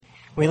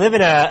We live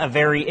in a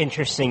very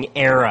interesting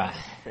era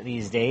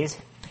these days.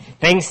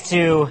 Thanks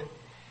to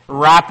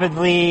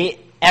rapidly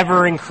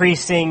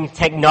ever-increasing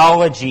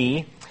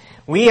technology,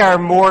 we are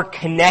more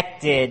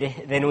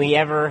connected than we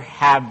ever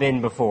have been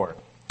before.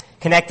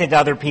 Connected to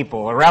other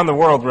people around the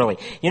world, really.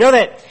 You know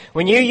that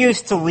when you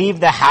used to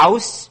leave the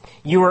house,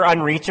 you were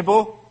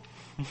unreachable?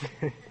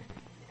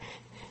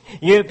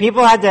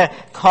 People had to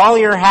call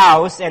your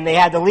house and they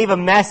had to leave a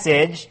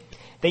message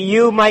that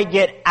you might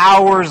get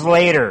hours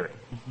later.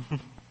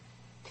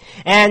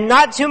 And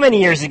not too many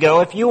years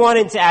ago, if you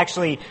wanted to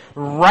actually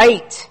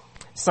write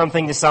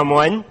something to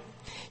someone,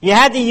 you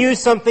had to use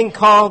something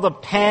called a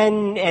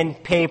pen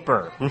and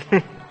paper.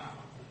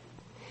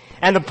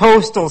 And the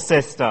postal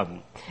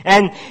system.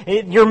 And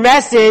your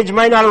message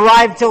might not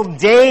arrive till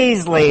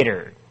days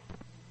later.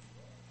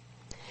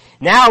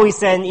 Now we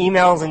send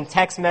emails and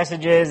text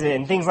messages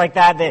and things like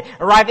that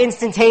arrive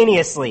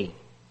instantaneously.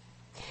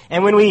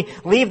 And when we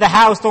leave the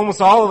house,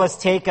 almost all of us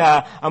take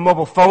a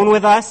mobile phone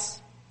with us.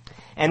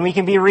 And we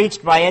can be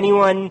reached by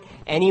anyone,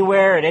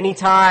 anywhere, at any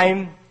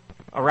time,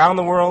 around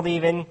the world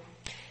even.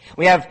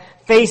 We have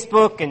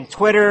Facebook and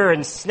Twitter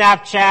and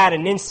Snapchat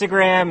and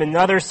Instagram and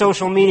other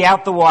social media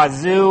out the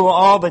wazoo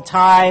all the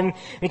time.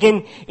 We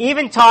can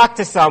even talk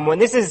to someone.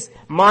 This is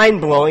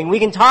mind-blowing. We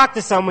can talk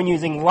to someone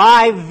using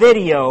live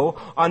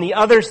video on the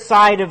other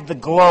side of the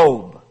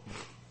globe.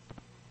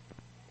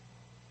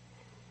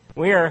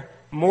 We are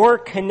more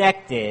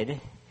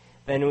connected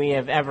than we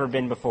have ever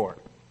been before.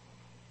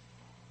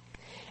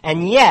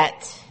 And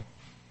yet,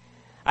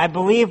 I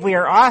believe we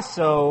are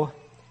also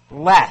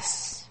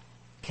less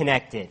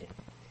connected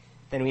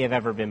than we have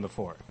ever been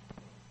before.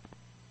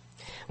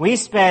 We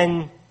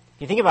spend,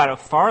 if you think about it,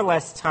 far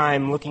less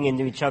time looking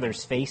into each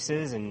other's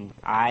faces and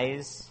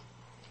eyes,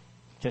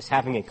 just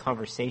having a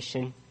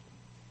conversation.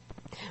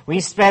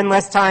 We spend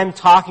less time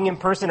talking in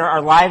person.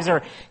 Our lives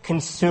are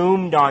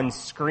consumed on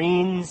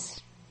screens.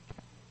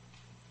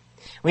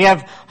 We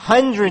have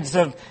hundreds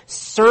of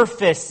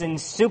surface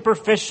and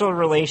superficial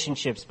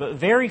relationships, but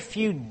very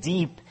few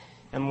deep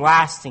and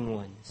lasting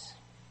ones.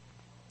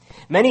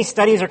 Many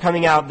studies are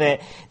coming out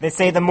that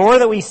say the more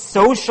that we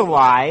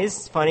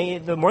socialize,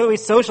 the more that we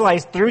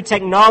socialize through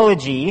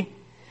technology,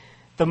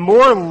 the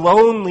more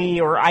lonely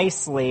or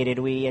isolated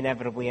we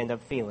inevitably end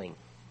up feeling.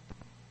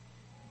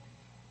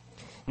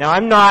 Now,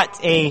 I'm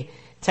not a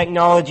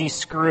technology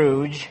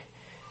Scrooge,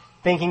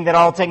 thinking that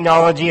all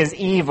technology is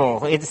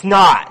evil. It's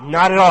not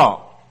at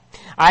all.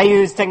 I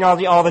use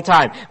technology all the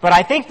time. But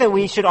I think that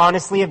we should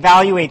honestly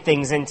evaluate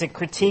things and to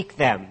critique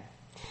them.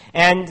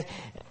 And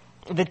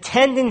the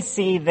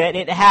tendency that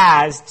it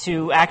has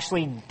to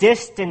actually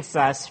distance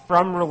us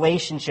from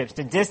relationships,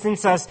 to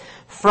distance us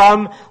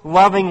from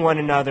loving one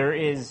another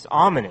is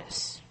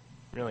ominous,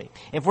 really.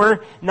 If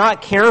we're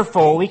not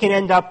careful, we can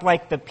end up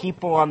like the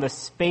people on the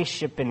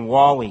spaceship in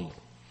WALL-E.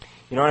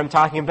 You know what I'm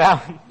talking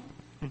about?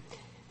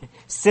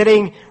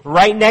 Sitting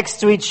right next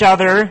to each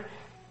other,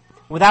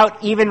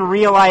 without even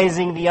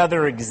realizing the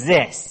other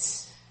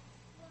exists.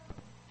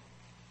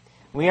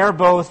 We are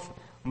both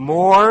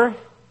more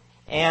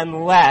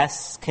and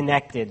less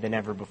connected than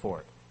ever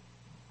before.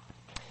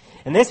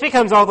 And this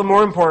becomes all the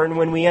more important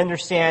when we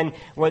understand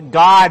what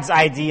God's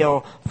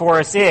ideal for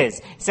us is.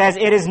 It says,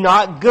 it is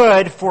not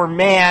good for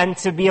man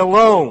to be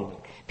alone.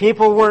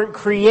 People weren't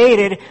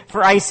created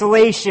for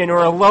isolation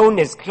or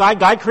aloneness.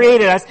 God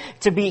created us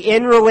to be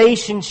in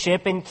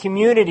relationship and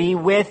community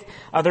with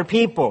other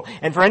people.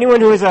 And for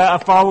anyone who is a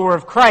follower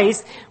of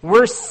Christ,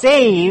 we're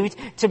saved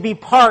to be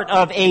part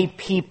of a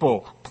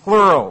people,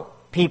 plural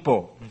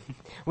people.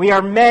 We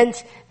are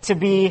meant to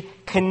be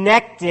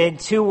connected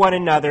to one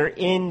another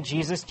in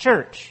Jesus'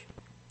 church.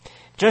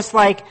 Just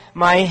like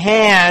my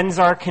hands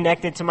are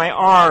connected to my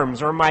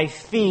arms or my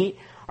feet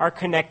are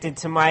connected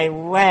to my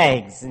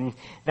legs. And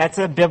that's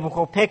a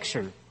biblical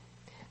picture.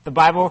 The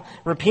Bible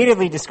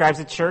repeatedly describes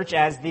the church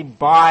as the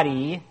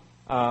body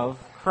of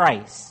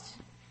Christ.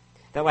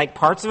 That like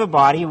parts of a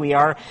body, we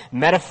are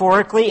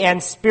metaphorically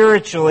and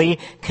spiritually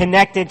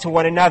connected to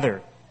one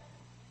another.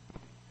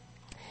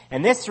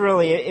 And this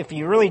really, if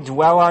you really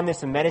dwell on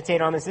this and meditate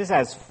on this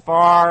has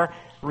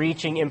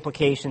far-reaching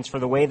implications for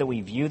the way that we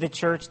view the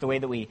church, the way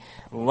that we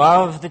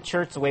love the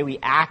church, the way we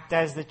act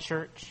as the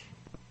church.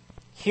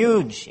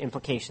 Huge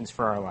implications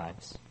for our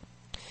lives.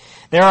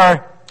 There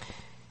are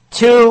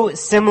two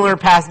similar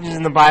passages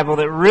in the Bible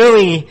that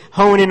really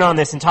hone in on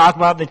this and talk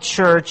about the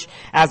church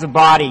as a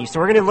body. So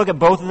we're going to look at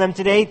both of them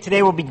today.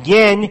 Today we'll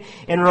begin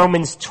in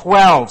Romans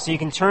 12. So you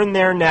can turn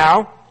there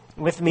now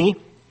with me.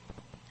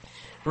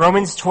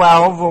 Romans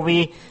 12, we'll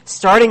be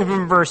starting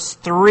from verse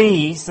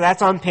 3. So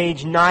that's on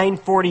page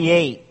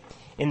 948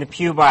 in the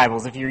Pew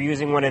Bibles if you're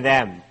using one of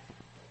them.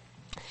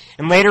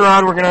 And later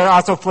on, we're going to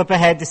also flip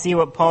ahead to see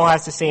what Paul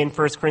has to say in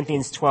 1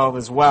 Corinthians 12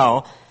 as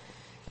well.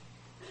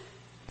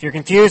 If you're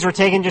confused, we're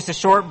taking just a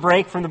short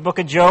break from the book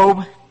of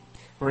Job.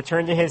 We'll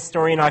return to his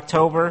story in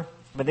October.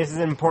 But this is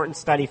an important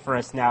study for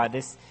us now at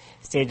this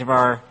stage of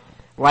our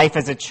life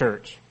as a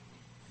church.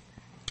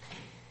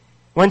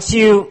 Once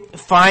you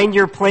find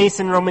your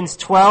place in Romans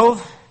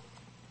 12,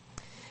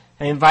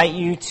 I invite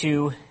you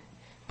to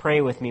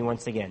pray with me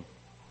once again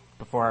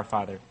before our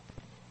Father.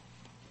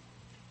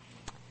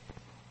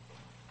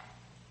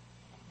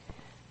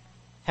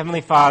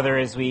 Heavenly Father,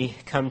 as we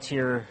come to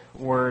your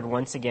word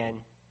once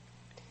again,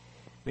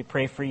 we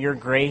pray for your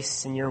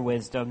grace and your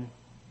wisdom,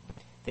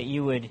 that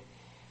you would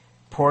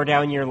pour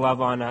down your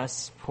love on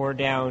us, pour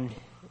down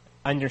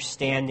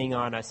understanding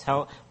on us.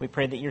 We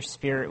pray that your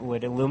Spirit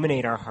would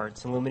illuminate our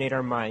hearts, illuminate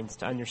our minds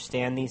to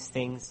understand these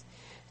things,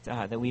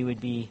 that we would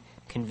be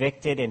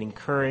convicted and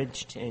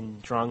encouraged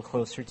and drawn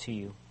closer to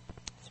you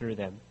through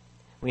them.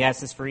 We ask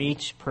this for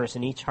each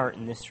person, each heart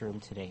in this room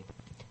today.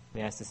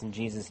 We ask this in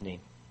Jesus' name.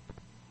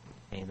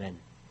 Amen.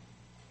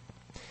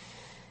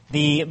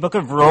 The book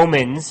of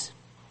Romans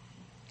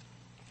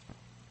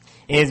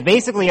is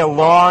basically a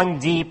long,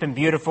 deep, and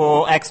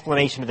beautiful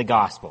explanation of the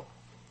gospel.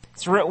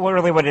 It's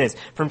really what it is.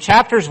 From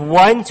chapters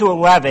 1 to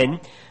 11,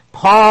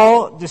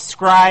 Paul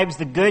describes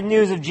the good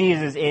news of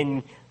Jesus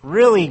in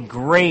really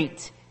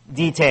great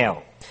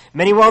detail.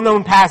 Many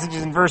well-known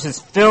passages and verses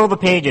fill the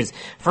pages.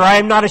 For I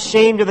am not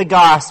ashamed of the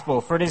gospel,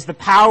 for it is the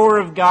power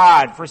of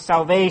God for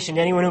salvation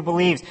to anyone who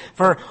believes.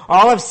 For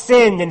all have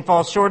sinned and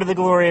fall short of the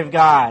glory of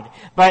God.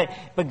 But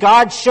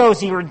God shows,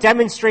 He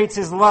demonstrates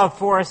His love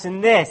for us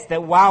in this,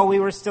 that while we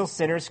were still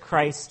sinners,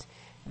 Christ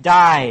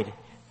died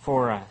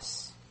for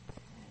us.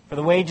 For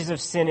the wages of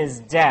sin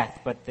is death,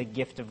 but the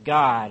gift of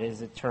God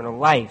is eternal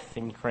life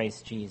in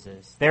Christ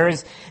Jesus. There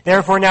is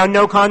therefore now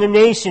no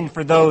condemnation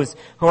for those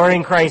who are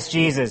in Christ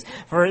Jesus.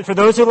 For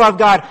those who love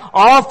God,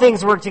 all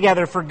things work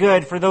together for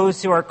good for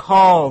those who are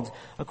called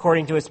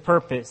according to His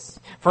purpose.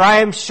 For I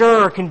am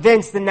sure,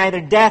 convinced that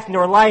neither death,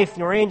 nor life,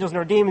 nor angels,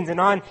 nor demons, and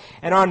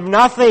on,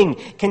 nothing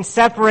can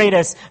separate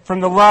us from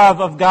the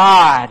love of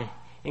God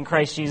in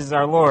Christ Jesus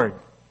our Lord.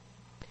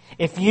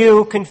 If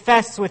you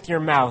confess with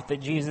your mouth that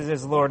Jesus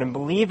is Lord and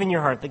believe in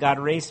your heart that God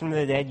raised Him from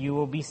the dead, you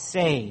will be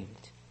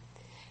saved.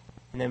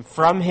 And then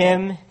from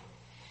Him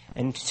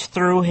and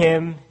through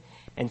Him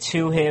and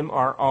to Him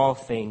are all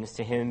things.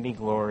 To Him be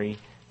glory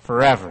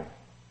forever.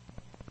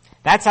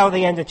 That's how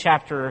the end of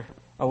chapter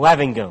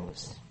 11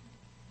 goes.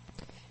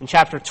 In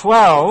chapter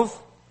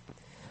 12,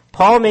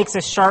 Paul makes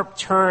a sharp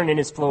turn in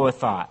his flow of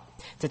thought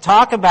to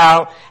talk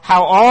about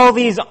how all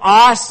these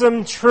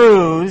awesome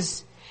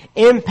truths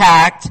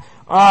impact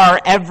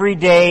our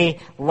everyday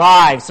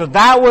lives. So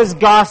that was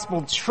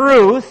gospel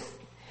truth.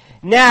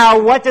 Now,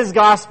 what does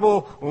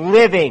gospel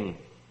living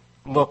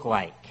look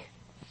like?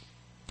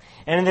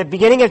 And in the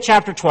beginning of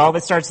chapter 12,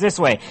 it starts this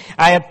way.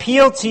 I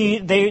appeal to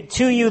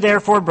you,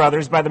 therefore,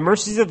 brothers, by the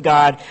mercies of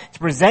God, to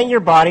present your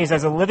bodies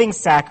as a living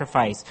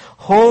sacrifice,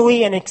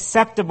 holy and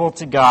acceptable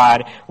to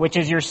God, which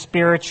is your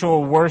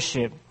spiritual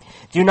worship.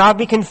 Do not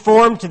be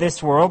conformed to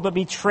this world, but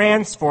be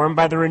transformed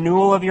by the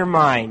renewal of your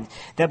mind,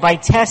 that by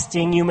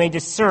testing you may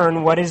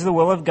discern what is the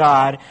will of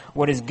God,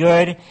 what is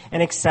good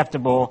and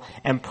acceptable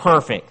and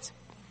perfect.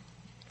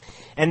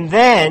 And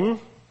then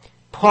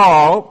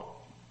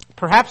Paul,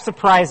 perhaps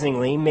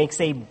surprisingly,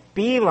 makes a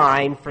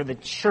beeline for the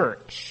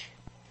church.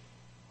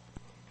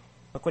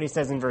 Look what he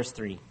says in verse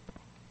 3.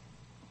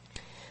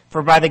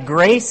 For by the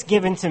grace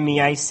given to me,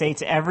 I say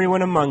to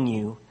everyone among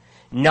you,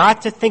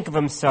 not to think of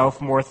himself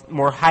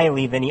more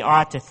highly than he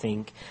ought to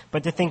think,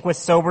 but to think with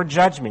sober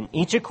judgment,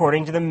 each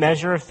according to the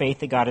measure of faith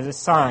that God has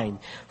assigned.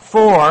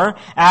 For,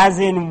 as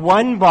in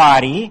one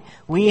body,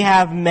 we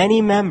have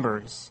many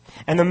members,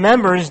 and the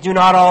members do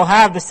not all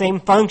have the same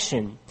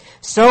function.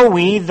 So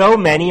we, though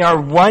many, are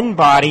one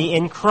body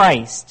in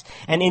Christ,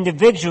 and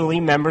individually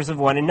members of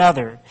one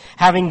another.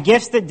 Having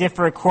gifts that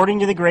differ according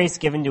to the grace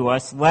given to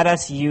us, let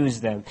us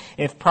use them.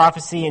 If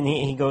prophecy, and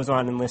he goes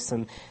on and lists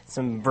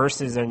some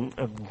verses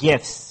of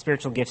gifts,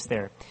 spiritual gifts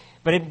there.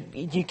 But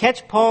do you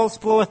catch Paul's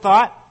flow of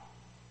thought?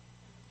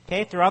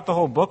 Okay, throughout the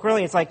whole book,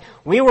 really? It's like,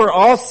 we were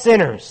all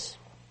sinners,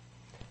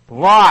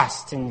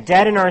 lost and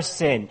dead in our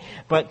sin,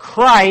 but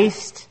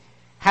Christ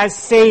has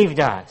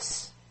saved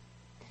us.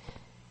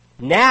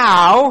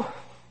 Now,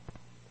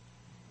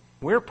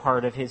 we're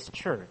part of His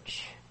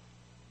church.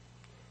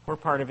 We're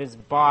part of His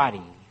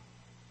body.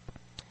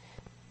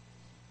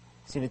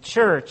 See, the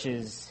church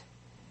is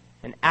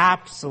an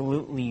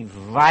absolutely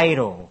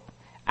vital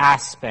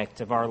aspect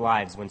of our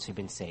lives once we've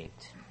been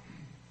saved.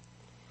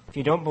 If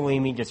you don't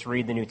believe me, just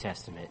read the New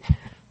Testament.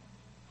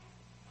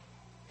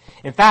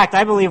 In fact,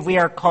 I believe we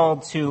are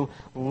called to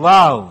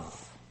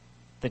love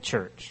the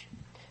church,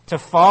 to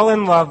fall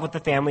in love with the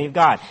family of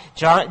God.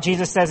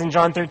 Jesus says in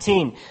John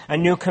 13, a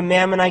new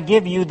commandment I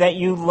give you, that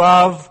you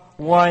love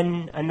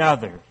one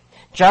another.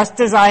 Just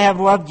as I have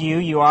loved you,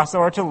 you also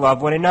are to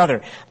love one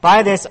another.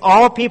 By this,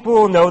 all people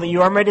will know that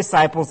you are my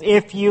disciples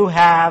if you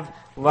have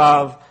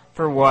love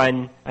for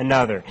one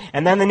another.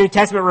 And then the New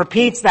Testament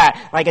repeats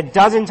that like a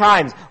dozen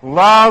times.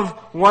 Love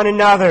one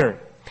another.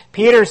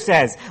 Peter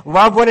says,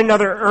 love one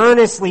another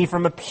earnestly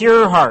from a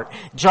pure heart.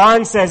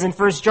 John says in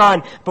 1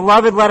 John,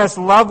 beloved, let us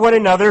love one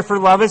another, for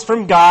love is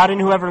from God, and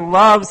whoever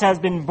loves has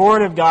been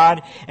born of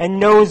God and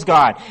knows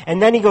God.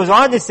 And then he goes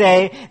on to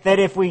say that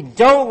if we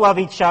don't love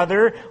each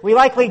other, we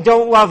likely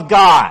don't love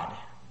God.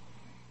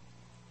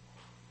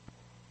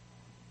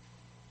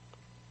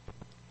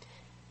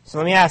 So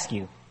let me ask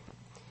you,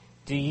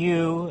 do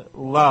you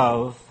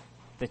love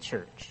the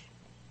church?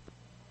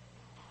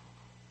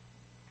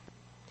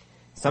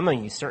 Some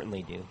of you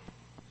certainly do.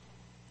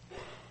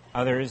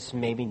 Others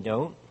maybe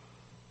don't.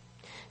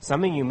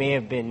 Some of you may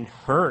have been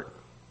hurt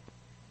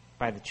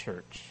by the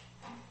church.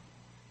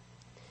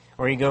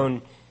 Or you're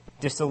going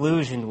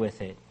disillusioned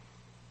with it.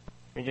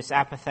 You're just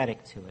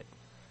apathetic to it.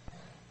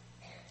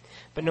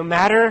 But no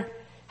matter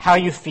how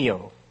you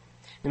feel,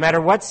 no matter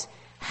what's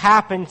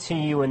happened to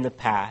you in the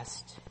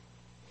past,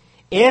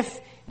 if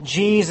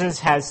Jesus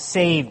has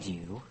saved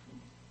you,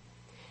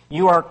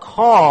 you are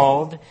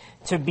called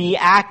to be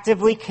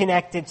actively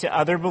connected to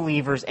other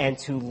believers and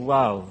to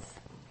love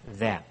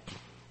them.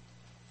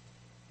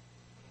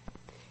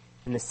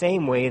 In the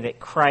same way that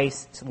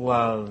Christ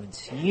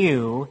loved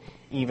you,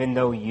 even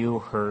though you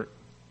hurt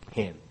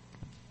him.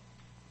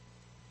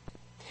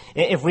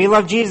 If we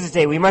love Jesus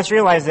today, we must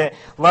realize that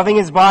loving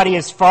his body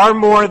is far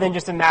more than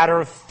just a matter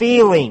of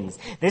feelings.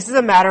 This is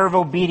a matter of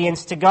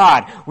obedience to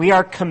God. We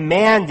are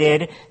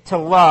commanded to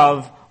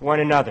love one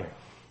another.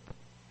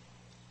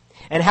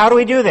 And how do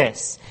we do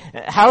this?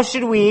 How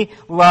should we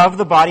love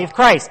the body of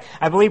Christ?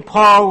 I believe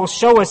Paul will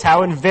show us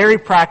how in very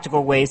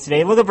practical ways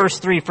today. Look at verse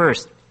 3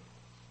 first.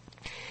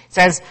 It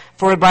says,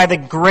 "For by the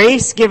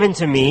grace given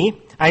to me,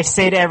 I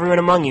say to everyone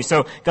among you."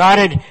 So God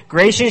had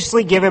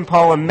graciously given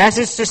Paul a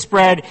message to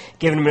spread,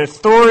 given him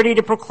authority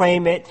to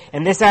proclaim it,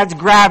 and this adds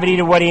gravity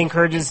to what he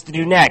encourages us to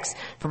do next.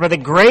 "For by the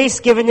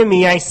grace given to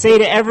me, I say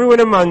to everyone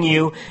among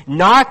you,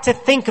 not to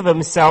think of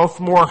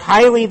himself more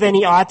highly than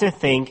he ought to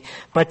think,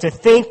 but to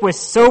think with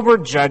sober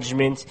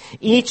judgment,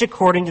 each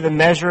according to the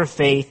measure of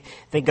faith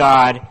that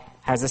God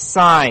has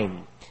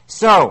assigned."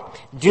 So,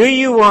 do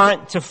you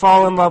want to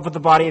fall in love with the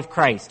body of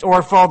Christ,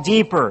 or fall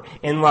deeper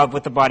in love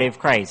with the body of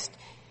Christ?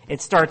 It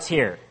starts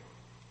here.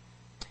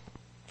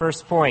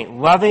 First point,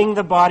 loving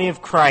the body of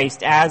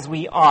Christ as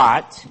we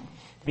ought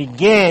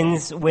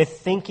begins with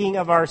thinking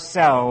of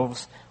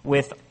ourselves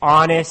with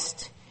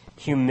honest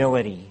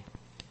humility.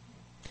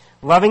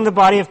 Loving the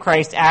body of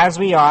Christ as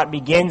we ought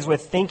begins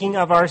with thinking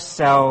of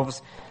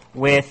ourselves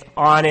with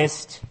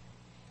honest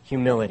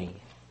humility.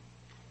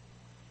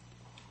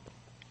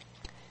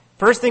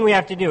 First thing we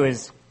have to do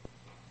is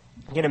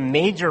get a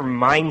major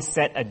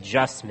mindset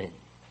adjustment.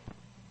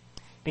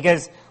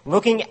 Because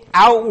looking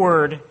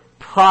outward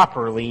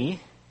properly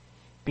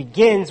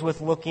begins with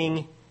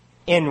looking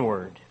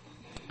inward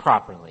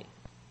properly.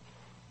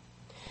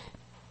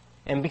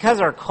 And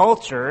because our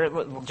culture,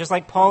 just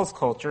like Paul's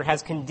culture,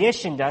 has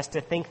conditioned us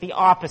to think the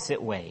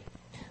opposite way.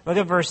 Look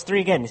at verse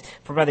 3 again.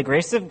 "For by the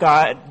grace of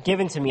God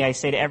given to me, I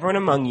say to everyone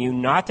among you,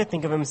 not to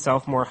think of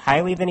himself more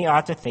highly than he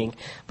ought to think,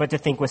 but to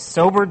think with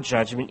sober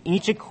judgment,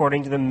 each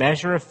according to the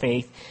measure of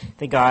faith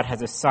that God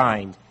has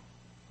assigned."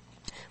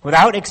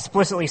 Without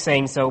explicitly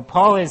saying so,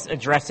 Paul is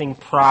addressing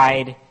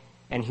pride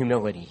and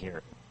humility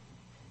here.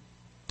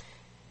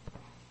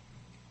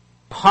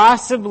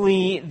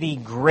 Possibly the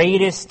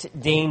greatest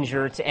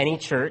danger to any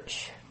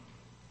church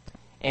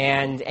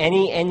and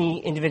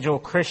any individual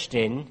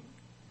Christian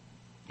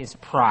is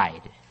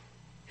pride,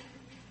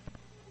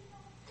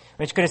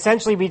 which could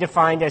essentially be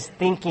defined as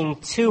thinking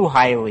too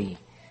highly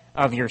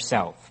of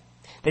yourself.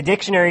 The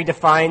dictionary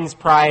defines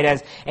pride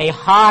as a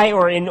high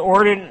or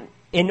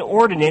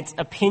inordinate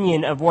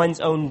opinion of one's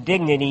own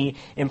dignity,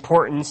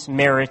 importance,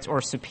 merit, or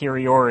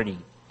superiority.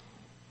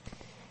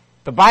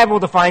 The Bible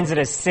defines it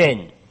as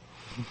sin.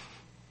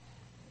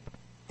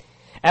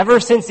 Ever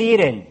since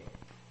Eden,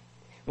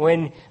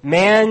 when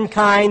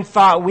mankind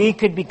thought we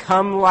could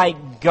become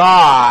like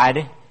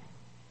God,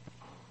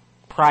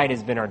 pride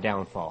has been our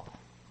downfall.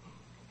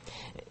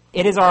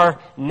 It is our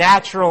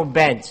natural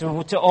bent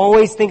to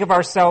always think of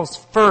ourselves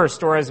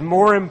first, or as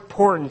more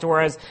important,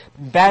 or as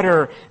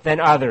better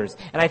than others.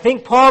 And I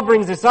think Paul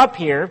brings this up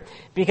here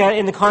because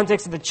in the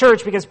context of the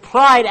church, because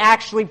pride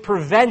actually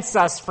prevents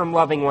us from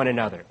loving one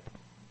another.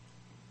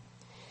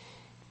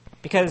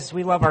 Because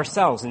we love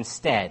ourselves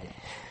instead.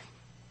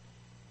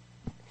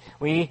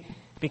 We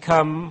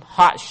become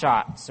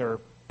hotshots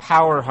or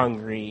power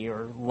hungry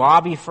or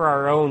lobby for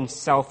our own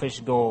selfish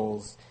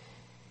goals,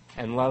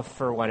 and love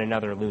for one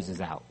another loses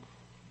out.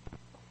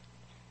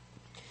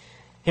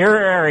 Here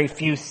are a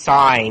few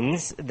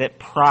signs that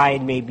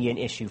pride may be an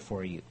issue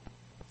for you.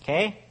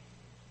 Okay?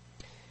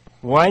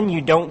 1,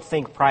 you don't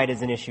think pride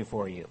is an issue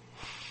for you.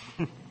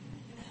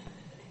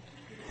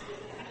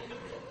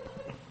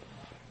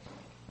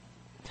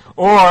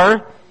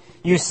 Or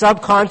you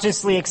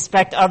subconsciously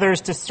expect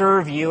others to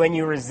serve you and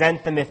you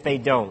resent them if they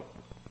don't.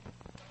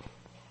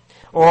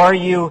 Or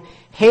you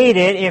hate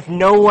it if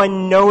no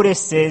one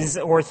notices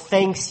or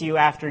thanks you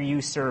after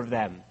you serve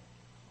them.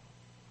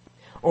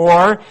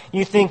 Or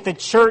you think the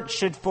church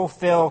should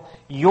fulfill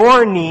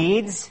your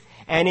needs,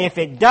 and if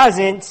it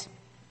doesn't,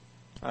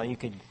 well, you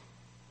could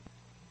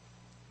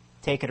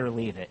take it or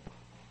leave it.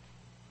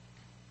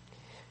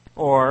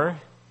 Or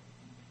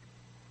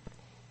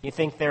you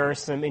think there are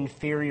some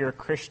inferior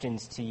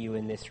Christians to you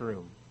in this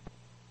room.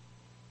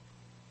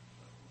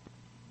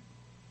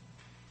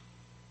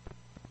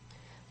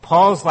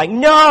 Paul's like,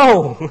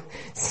 no!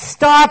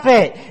 Stop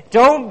it!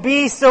 Don't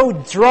be so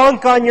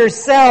drunk on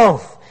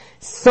yourself!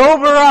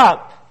 Sober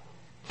up!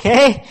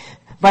 Okay?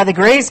 By the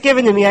grace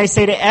given to me, I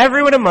say to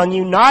everyone among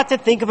you not to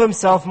think of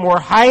himself more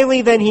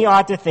highly than he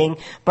ought to think,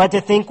 but to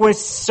think with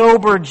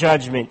sober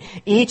judgment,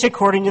 each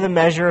according to the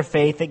measure of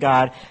faith that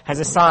God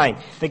has assigned.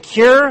 The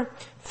cure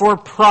for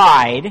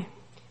pride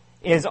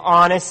is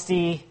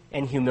honesty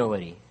and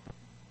humility.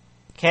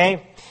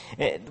 Okay?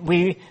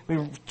 We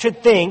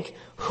should think,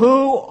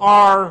 who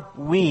are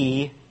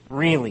we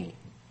really?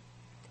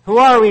 Who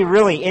are we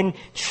really in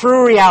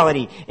true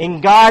reality,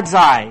 in God's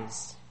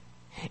eyes?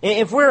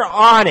 If we're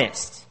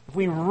honest, if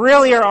we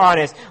really are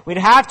honest, we'd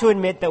have to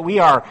admit that we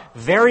are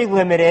very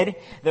limited,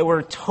 that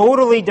we're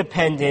totally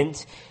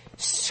dependent,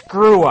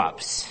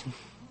 screw-ups.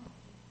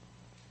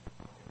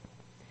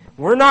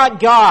 We're not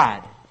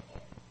God.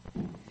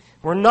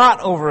 We're not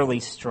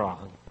overly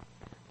strong.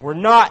 We're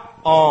not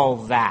all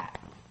that.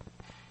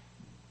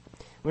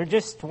 We're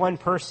just one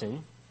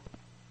person.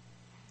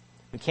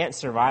 We can't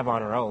survive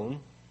on our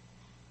own.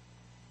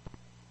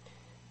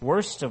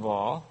 Worst of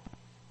all,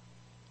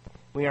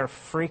 we are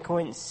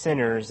frequent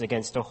sinners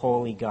against a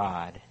holy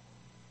God.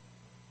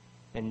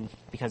 And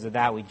because of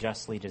that, we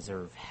justly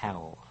deserve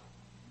hell.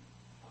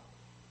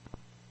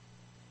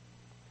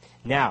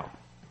 Now,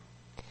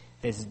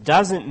 this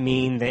doesn't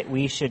mean that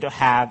we should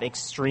have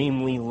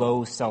extremely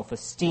low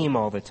self-esteem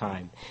all the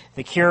time.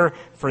 The cure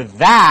for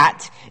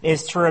that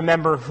is to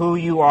remember who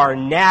you are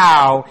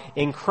now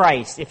in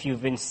Christ if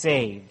you've been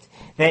saved.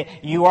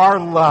 That you are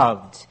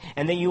loved,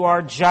 and that you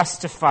are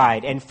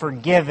justified, and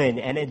forgiven,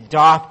 and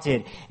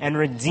adopted, and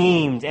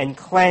redeemed, and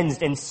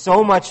cleansed, and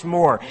so much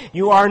more.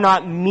 You are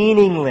not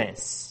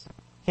meaningless.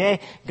 Okay?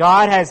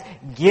 God has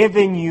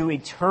given you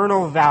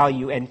eternal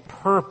value and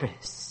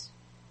purpose.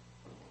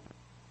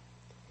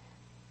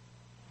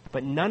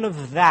 But none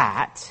of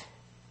that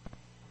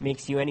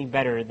makes you any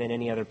better than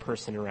any other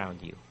person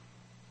around you.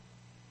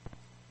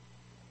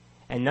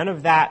 And none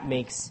of that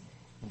makes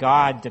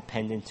God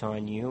dependent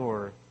on you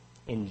or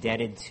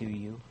indebted to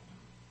you.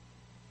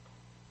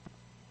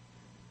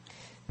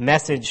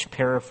 Message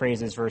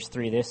paraphrases verse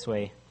 3 this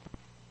way.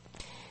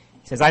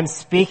 It says, I'm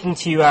speaking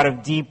to you out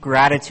of deep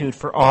gratitude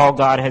for all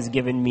God has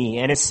given me,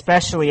 and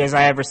especially as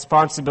I have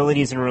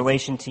responsibilities in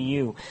relation to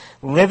you.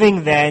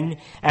 Living then,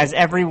 as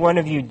every one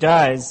of you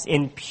does,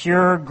 in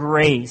pure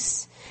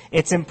grace,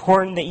 it's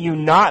important that you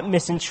not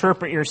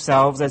misinterpret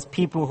yourselves as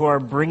people who are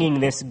bringing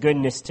this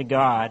goodness to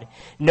God.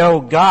 No,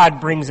 God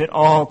brings it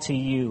all to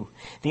you.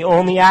 The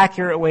only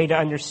accurate way to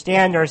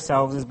understand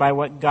ourselves is by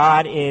what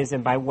God is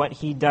and by what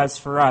He does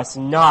for us,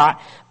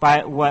 not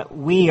by what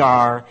we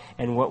are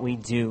and what we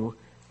do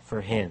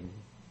for Him.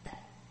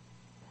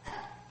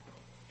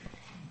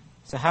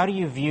 So how do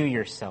you view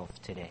yourself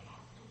today?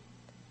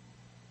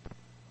 Do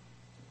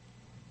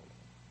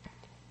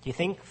you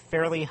think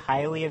fairly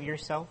highly of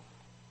yourself?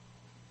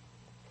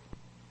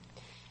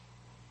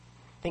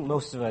 I think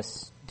most of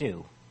us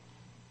do.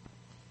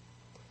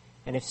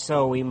 And if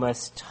so, we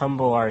must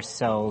humble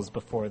ourselves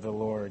before the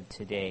Lord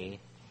today.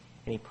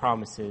 And He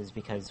promises,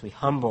 because we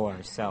humble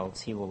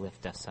ourselves, He will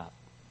lift us up.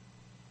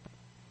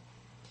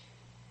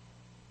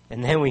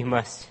 And then we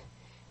must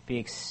be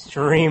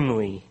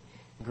extremely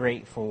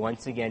grateful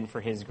once again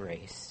for His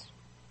grace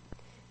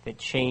that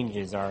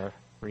changes our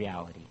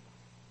reality.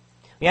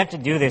 We have to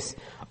do this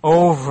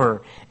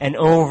over and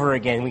over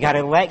again. We got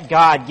to let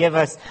God give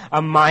us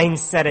a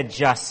mindset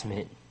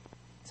adjustment.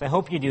 So I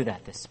hope you do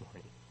that this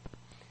morning.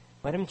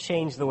 Let Him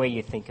change the way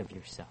you think of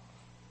yourself,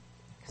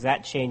 because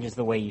that changes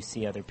the way you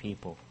see other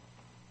people.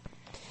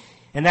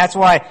 And that's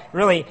why,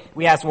 really,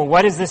 we ask, well,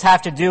 what does this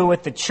have to do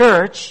with the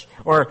church?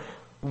 Or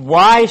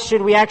why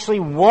should we actually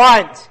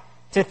want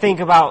to think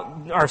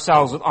about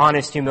ourselves with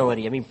honest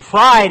humility? I mean,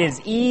 pride is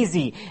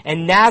easy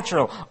and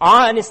natural.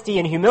 Honesty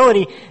and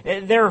humility,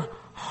 they're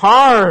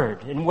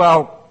hard and,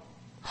 well,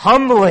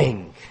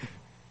 humbling.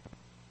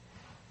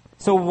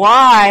 So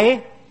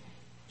why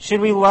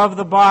should we love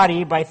the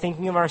body by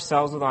thinking of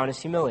ourselves with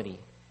honest humility?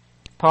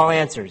 Paul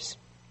answers,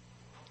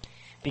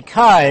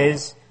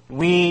 because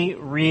we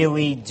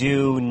really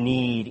do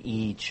need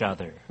each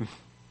other.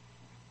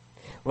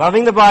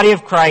 Loving the body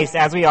of Christ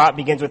as we ought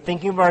begins with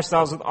thinking of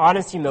ourselves with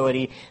honest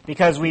humility,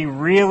 because we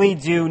really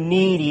do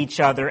need each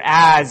other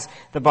as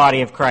the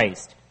body of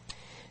Christ.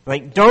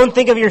 Like, don't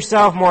think of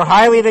yourself more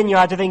highly than you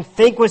ought to think.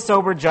 Think with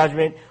sober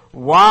judgment.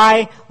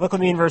 Why? Look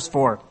with me in verse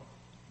 4.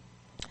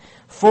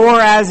 For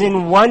as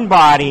in one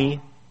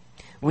body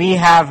we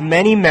have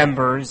many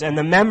members, and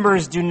the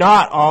members do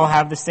not all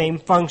have the same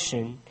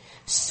function,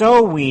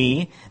 so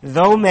we,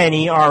 though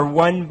many, are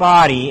one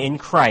body in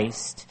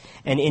Christ,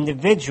 and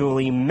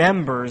individually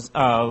members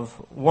of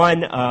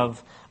one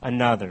of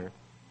another.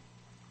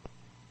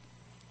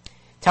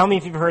 Tell me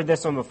if you've heard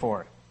this one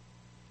before.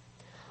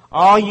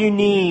 All you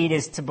need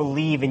is to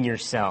believe in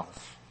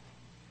yourself.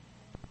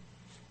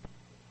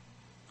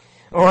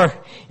 Or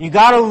you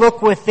got to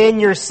look within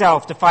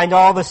yourself to find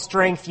all the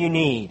strength you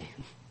need.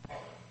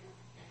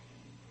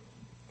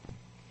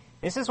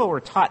 This is what we're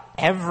taught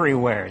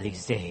everywhere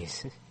these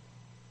days.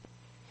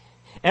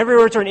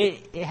 Everywhere we turn,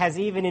 it has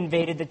even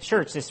invaded the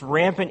church, this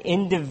rampant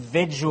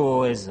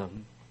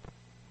individualism.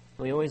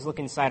 We always look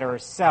inside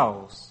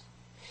ourselves.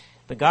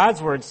 But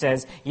God's Word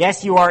says,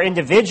 yes, you are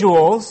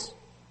individuals,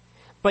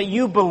 but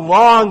you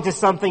belong to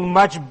something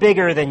much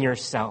bigger than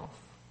yourself.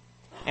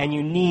 And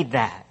you need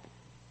that.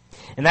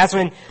 And that's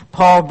when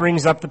Paul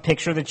brings up the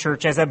picture of the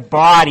church as a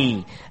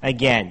body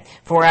again.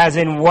 For as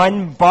in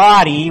one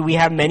body we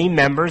have many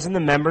members, and the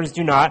members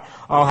do not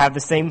all have the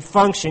same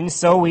function,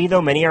 so we,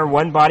 though many, are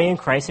one body in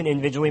Christ and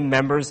individually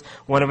members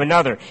one of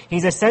another.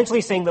 He's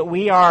essentially saying that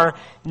we are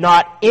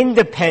not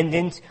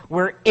independent,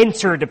 we're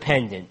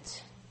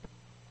interdependent.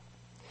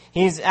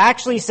 He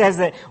actually says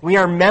that we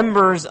are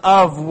members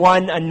of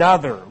one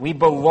another. We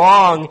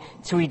belong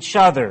to each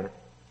other.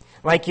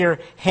 Like your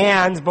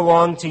hands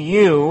belong to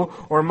you,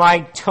 or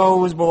my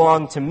toes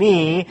belong to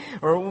me,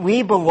 or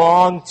we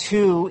belong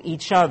to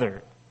each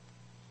other.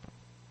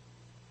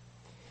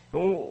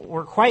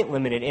 We're quite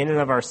limited in and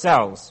of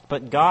ourselves,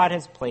 but God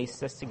has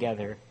placed us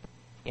together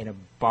in a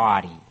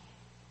body.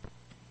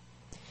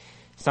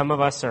 Some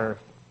of us are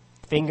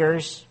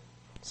fingers,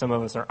 some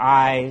of us are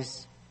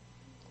eyes,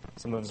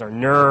 some of us are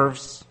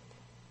nerves,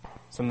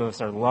 some of us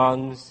are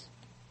lungs.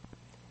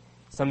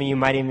 Some of you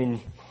might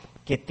even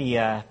get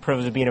the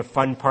privilege of being a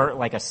fun part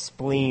like a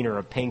spleen or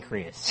a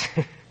pancreas.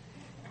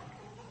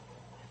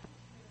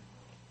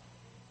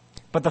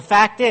 But the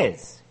fact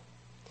is,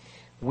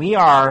 we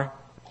are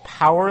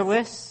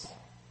powerless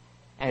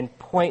and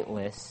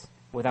pointless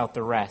without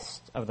the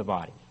rest of the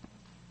body.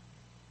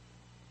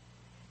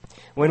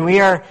 When we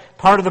are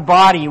part of the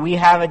body, we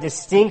have a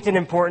distinct and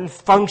important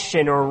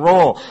function or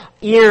role.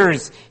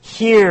 Ears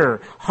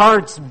hear,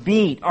 hearts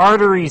beat,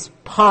 arteries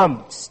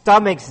pump,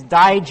 stomachs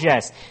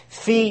digest,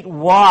 feet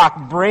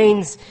walk,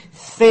 brains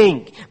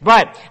think.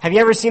 But have you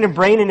ever seen a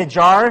brain in a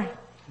jar?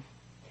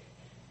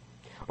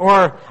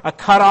 Or a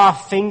cut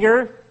off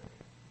finger?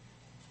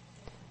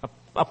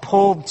 A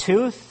pulled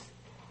tooth?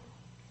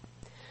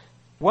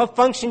 What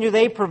function do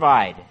they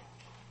provide?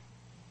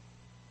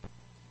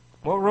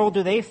 What role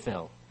do they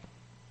fill?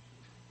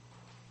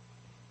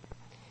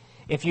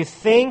 If you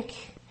think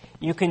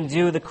you can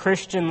do the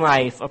Christian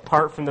life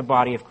apart from the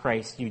body of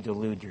Christ, you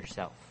delude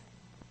yourself.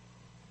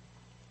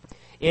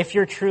 If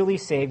you're truly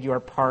saved, you are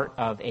part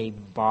of a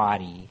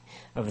body,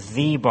 of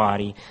the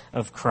body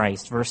of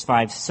Christ. Verse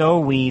 5, so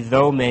we,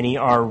 though many,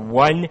 are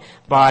one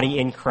body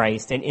in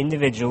Christ and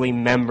individually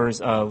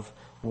members of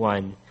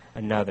one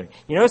another.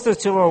 You notice those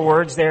two little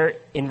words there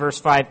in verse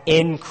 5,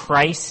 in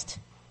Christ?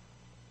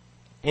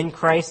 In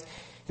Christ.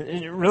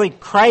 Really,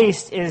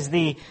 Christ is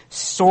the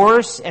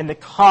source and the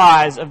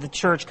cause of the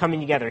church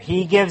coming together.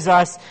 He gives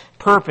us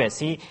purpose.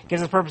 He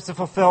gives us purpose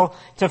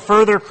to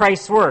further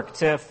Christ's work,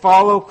 to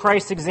follow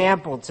Christ's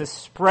example, to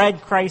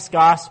spread Christ's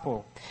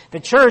gospel. The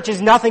church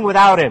is nothing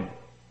without Him.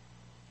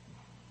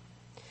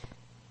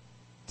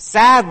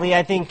 Sadly,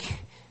 I think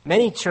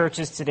many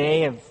churches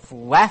today have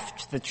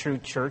left the true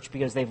church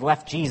because they've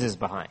left Jesus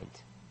behind.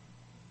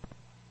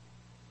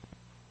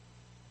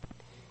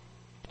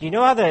 Do you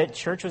know how the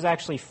church was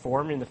actually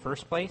formed in the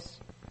first place?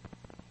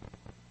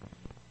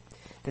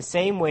 The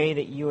same way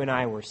that you and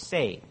I were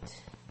saved,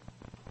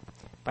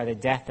 by the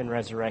death and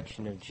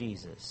resurrection of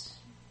Jesus.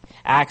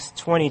 Acts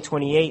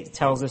 20:28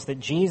 tells us that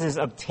Jesus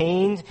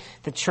obtained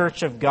the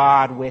church of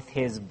God with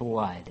His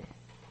blood.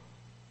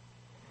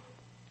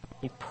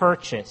 He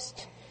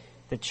purchased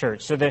the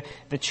church. So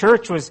the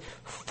church was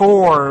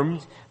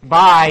formed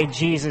by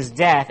Jesus'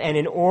 death and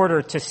in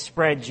order to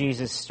spread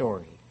Jesus'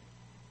 story.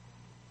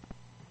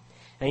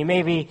 Now you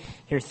may be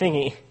here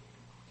thinking,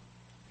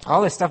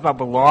 all this stuff about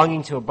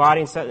belonging to a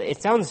body and stuff,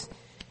 it sounds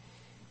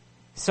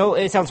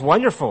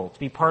wonderful to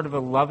be part of a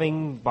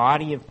loving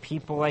body of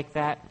people like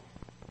that.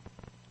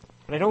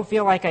 But I don't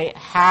feel like I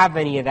have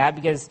any of that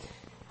because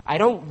I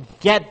don't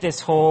get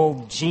this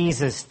whole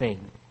Jesus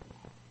thing.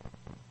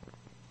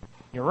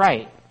 You're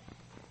right.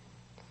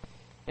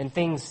 And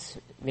things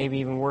may be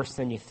even worse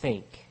than you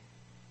think.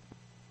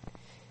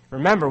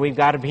 Remember, we've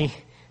got to be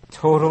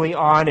totally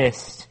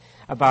honest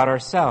about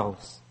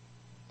ourselves.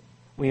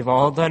 We've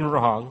all done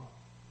wrong.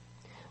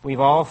 We've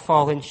all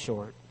fallen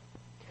short.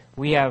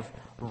 We have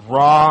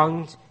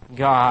wronged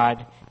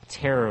God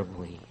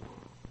terribly.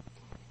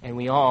 And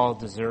we all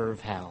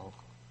deserve hell.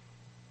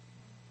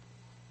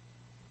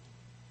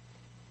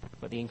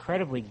 But the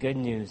incredibly good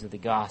news of the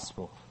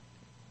gospel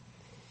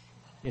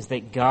is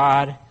that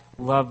God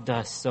loved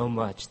us so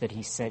much that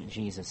He sent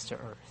Jesus to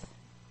earth.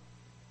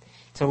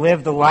 To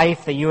live the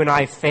life that you and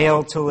I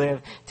failed to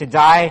live, to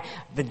die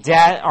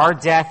our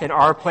death in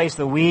our place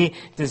that we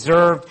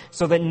deserved,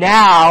 so that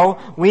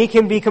now we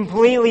can be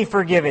completely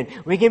forgiven.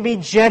 We can be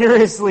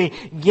generously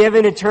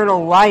given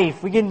eternal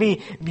life. We can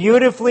be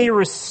beautifully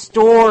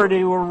restored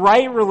to a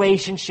right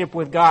relationship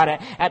with God,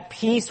 at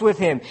peace with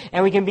Him,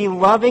 and we can be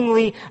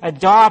lovingly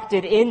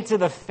adopted into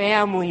the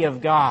family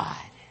of God.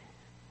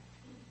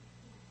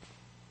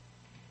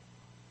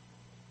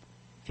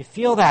 If you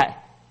feel that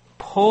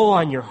pull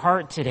on your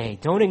heart today,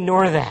 don't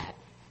ignore that.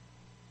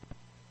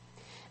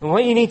 And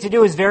what you need to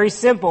do is very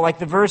simple, like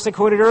the verse I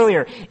quoted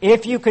earlier.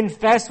 If you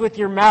confess with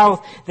your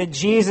mouth that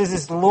Jesus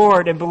is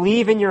Lord and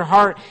believe in your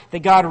heart that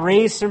God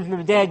raised him from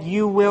the dead,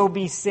 you will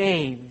be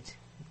saved.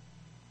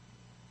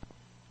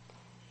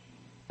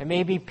 It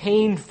may be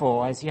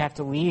painful as you have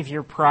to leave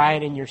your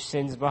pride and your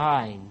sins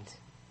behind,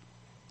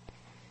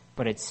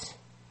 but it's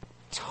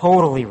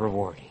totally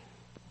rewarding,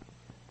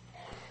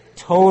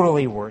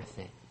 totally worth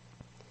it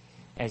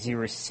as you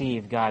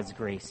receive God's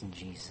grace in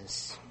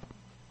Jesus.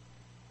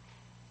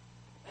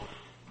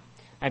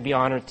 I'd be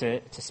honored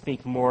to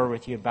speak more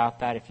with you about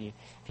that. If you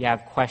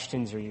have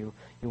questions or you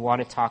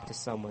want to talk to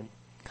someone,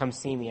 come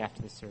see me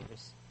after the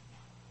service.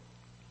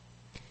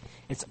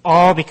 It's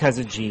all because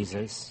of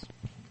Jesus.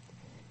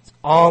 It's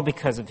all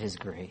because of his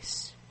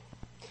grace.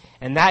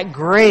 And that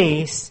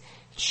grace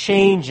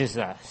changes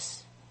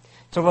us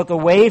to look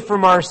away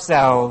from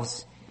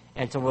ourselves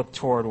and to look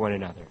toward one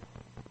another.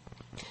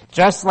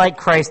 Just like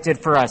Christ did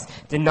for us,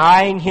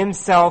 denying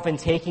himself and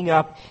taking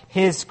up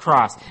his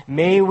cross.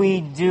 May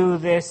we do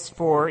this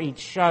for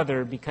each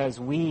other because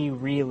we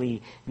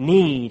really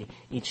need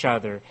each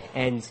other.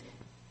 And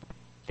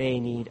they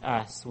need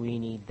us. We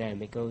need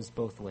them. It goes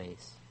both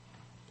ways.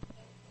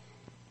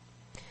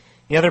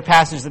 The other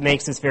passage that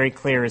makes this very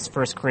clear is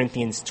 1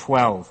 Corinthians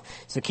 12.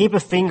 So keep a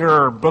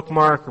finger or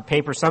bookmark or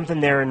paper, something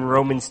there in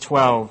Romans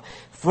 12.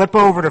 Flip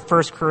over to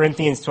 1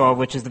 Corinthians 12,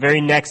 which is the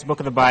very next book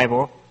of the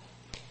Bible.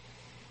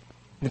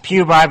 The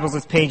Pew Bibles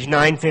is page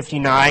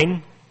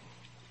 959.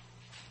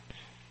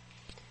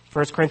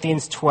 1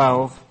 Corinthians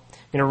 12. I'm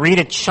going to read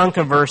a chunk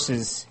of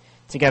verses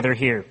together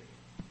here.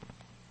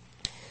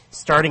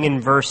 Starting in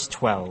verse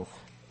 12.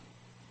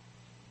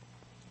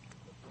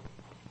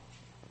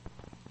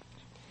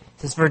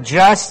 It says, "For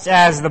just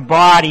as the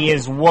body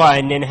is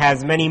one and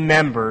has many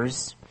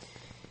members,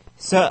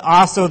 so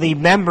also the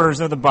members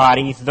of the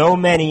body, though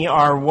many,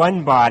 are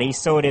one body,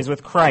 so it is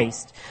with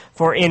Christ.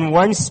 For in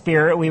one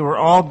Spirit we were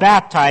all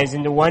baptized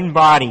into one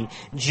body,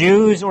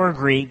 Jews or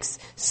Greeks,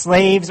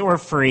 slaves or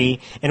free,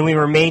 and we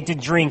were made to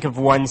drink of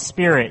one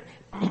Spirit.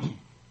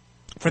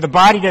 For the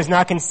body does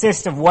not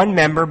consist of one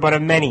member, but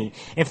of many.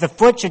 If the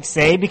foot should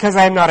say, because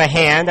I am not a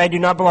hand, I do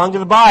not belong to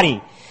the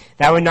body,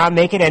 that would not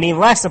make it any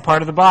less a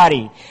part of the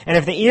body. And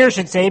if the ear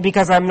should say,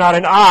 because I am not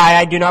an eye,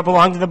 I do not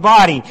belong to the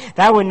body,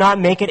 that would not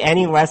make it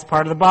any less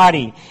part of the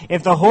body.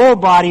 If the whole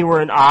body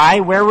were an eye,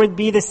 where would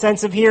be the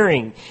sense of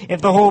hearing?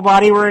 If the whole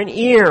body were an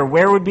ear,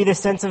 where would be the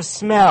sense of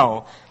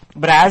smell?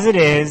 But as it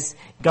is,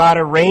 God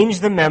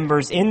arranged the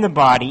members in the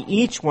body,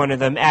 each one of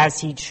them as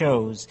he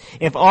chose.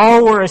 If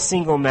all were a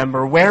single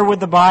member, where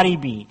would the body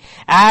be?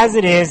 As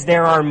it is,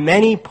 there are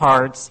many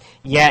parts,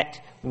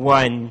 yet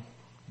one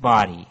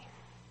body."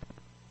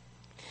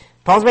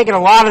 Paul's making a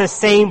lot of the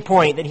same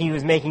point that he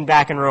was making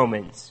back in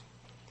Romans.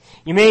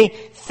 You may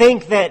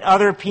think that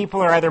other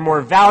people are either more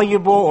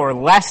valuable or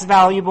less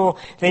valuable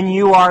than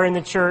you are in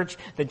the church.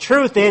 The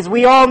truth is,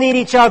 we all need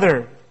each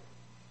other.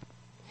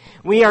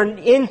 We are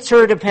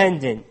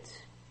interdependent.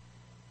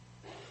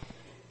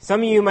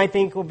 Some of you might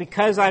think, well,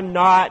 because I'm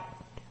not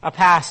a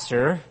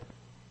pastor,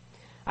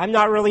 I'm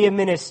not really a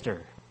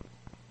minister.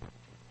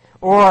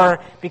 Or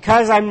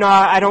because I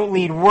don't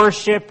lead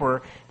worship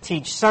or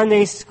teach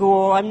Sunday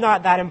school, I'm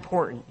not that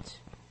important.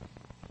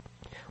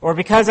 Or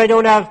because I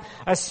don't have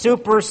a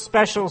super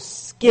special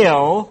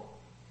skill,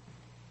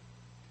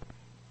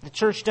 the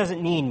church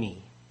doesn't need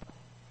me.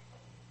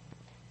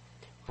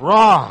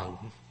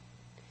 Wrong.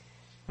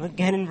 Look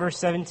again in verse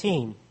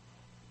 17.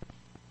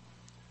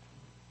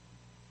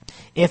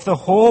 If the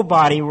whole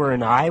body were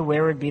an eye,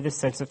 where would be the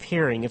sense of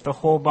hearing? If the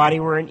whole body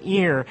were an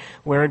ear,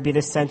 where would be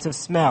the sense of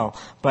smell?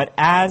 But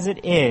as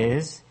it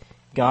is,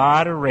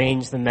 God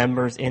arranged the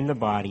members in the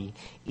body,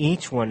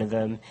 each one of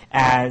them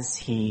as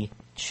he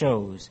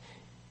chose.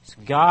 So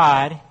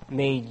God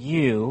made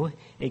you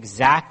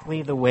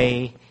exactly the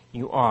way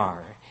you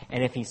are.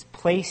 And if he's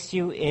placed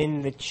you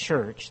in the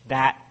church,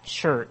 that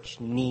church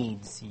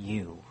needs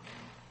you.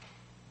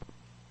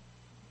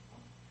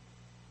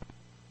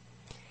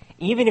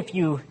 Even if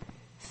you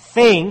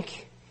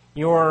think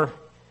you're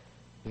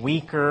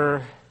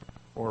weaker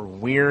or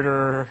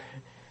weirder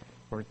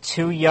or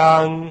too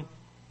young,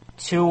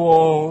 too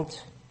old,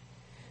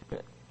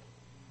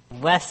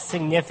 less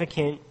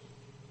significant.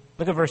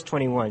 Look at verse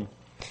 21.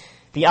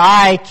 The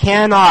eye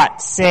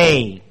cannot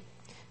say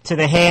to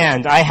the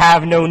hand, I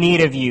have no need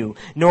of you,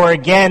 nor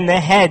again the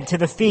head to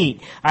the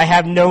feet, I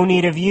have no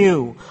need of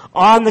you.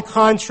 On the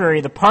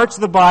contrary, the parts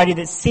of the body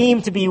that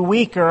seem to be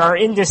weaker are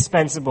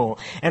indispensable,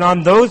 and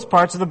on those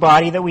parts of the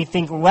body that we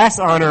think less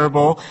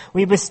honorable,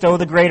 we bestow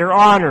the greater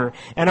honor,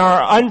 and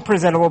our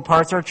unpresentable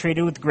parts are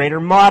treated with greater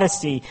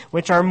modesty,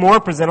 which our more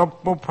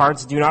presentable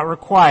parts do not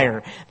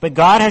require. But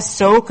God has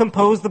so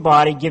composed the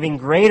body, giving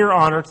greater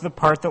honor to the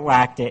part that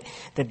lacked it,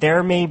 that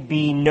there may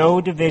be no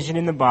division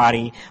in the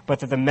body, but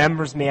that the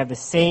members may have the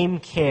same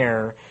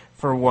care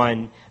for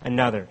one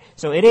another.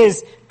 So it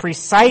is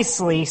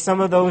precisely some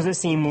of those that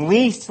seem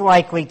least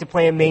likely to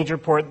play a major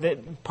part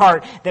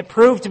that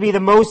prove to be the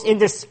most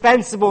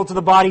indispensable to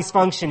the body's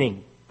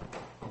functioning.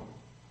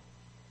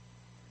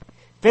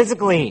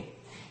 Physically,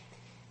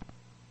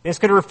 This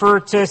could refer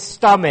to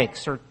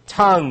stomachs or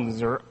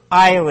tongues or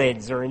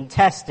eyelids or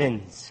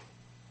intestines.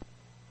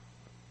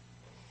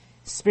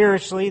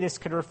 Spiritually, this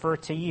could refer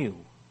to you.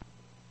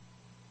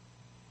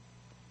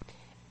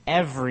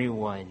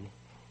 Everyone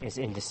is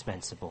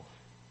indispensable.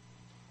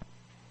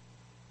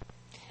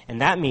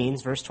 And that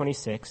means, verse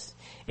 26,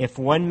 if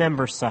one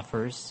member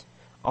suffers,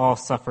 all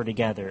suffer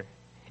together.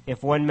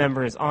 If one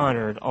member is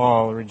honored,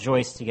 all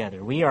rejoice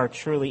together. We are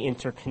truly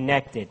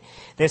interconnected.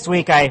 This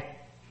week I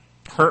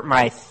hurt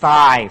my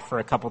thigh for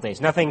a couple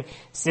days. Nothing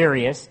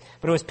serious,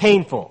 but it was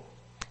painful.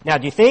 Now,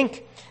 do you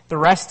think the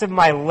rest of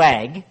my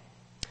leg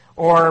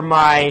or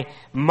my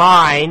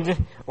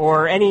mind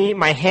or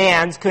my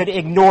hands could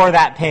ignore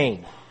that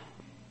pain?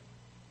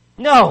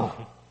 No,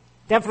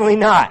 definitely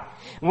not.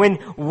 When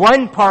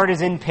one part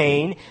is in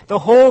pain, the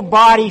whole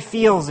body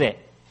feels it.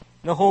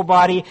 The whole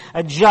body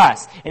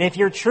adjusts. And if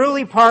you're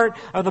truly part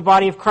of the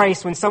body of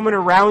Christ, when someone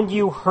around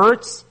you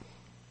hurts,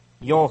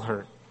 you'll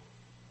hurt.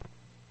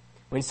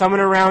 When someone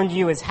around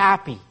you is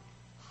happy,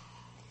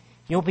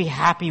 you'll be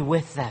happy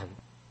with them.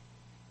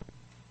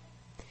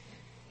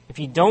 If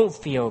you don't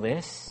feel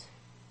this,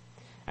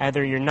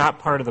 either you're not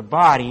part of the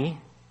body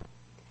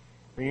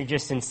or you're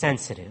just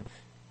insensitive.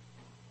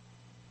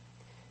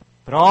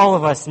 But all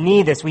of us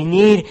need this. We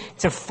need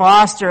to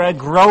foster a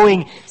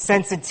growing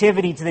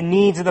sensitivity to the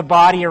needs of the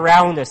body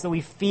around us, that we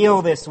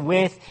feel this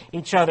with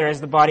each other as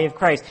the body of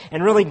Christ.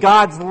 And really,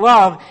 God's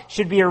love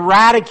should be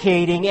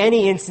eradicating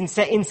any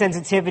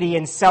insensitivity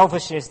and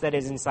selfishness that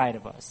is inside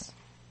of us.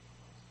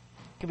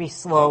 It could be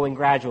slow and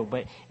gradual,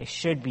 but it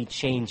should be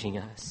changing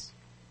us.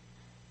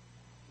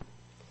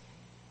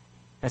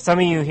 Now, some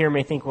of you here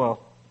may think,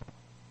 well,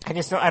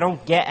 I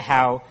don't get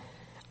how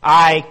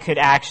I could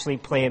actually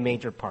play a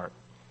major part.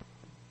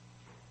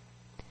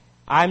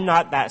 I'm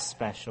not that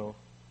special.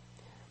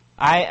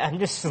 I'm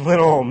just a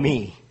little old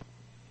me.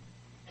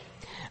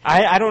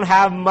 I don't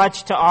have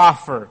much to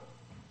offer.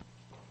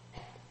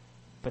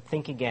 But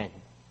think again.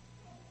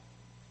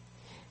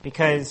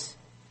 Because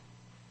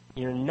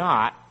you're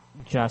not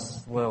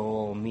just little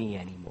old me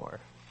anymore.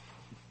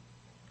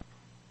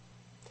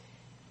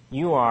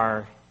 You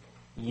are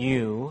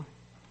you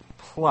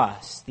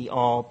plus the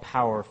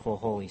all-powerful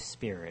Holy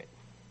Spirit.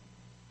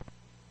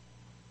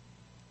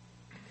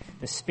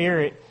 The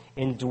Spirit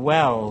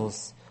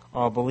indwells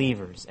all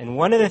believers. And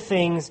one of the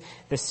things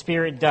the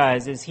Spirit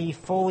does is He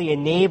fully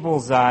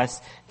enables us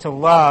to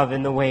love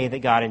in the way that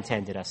God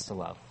intended us to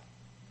love.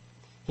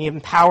 He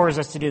empowers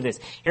us to do this.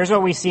 Here's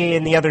what we see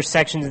in the other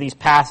sections of these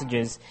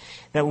passages,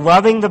 that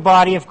loving the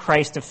body of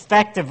Christ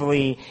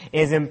effectively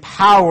is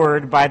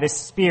empowered by the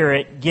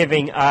Spirit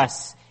giving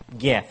us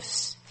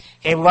gifts.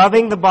 Okay,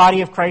 loving the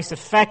body of Christ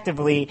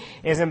effectively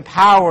is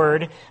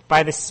empowered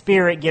by the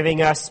Spirit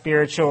giving us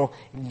spiritual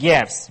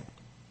gifts.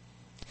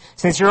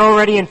 Since you're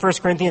already in 1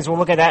 Corinthians, we'll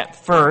look at that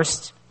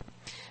first.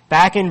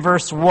 Back in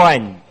verse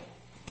 1.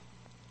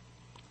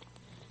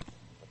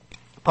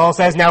 Paul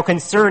says, now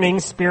concerning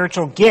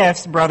spiritual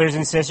gifts, brothers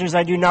and sisters,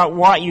 I do not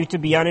want you to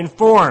be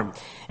uninformed.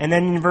 And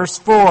then in verse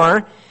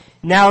 4,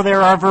 now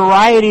there are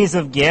varieties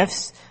of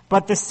gifts,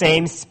 but the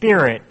same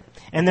Spirit.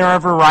 And there are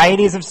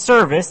varieties of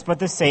service, but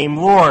the same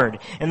Lord.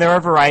 And there are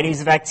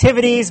varieties of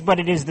activities, but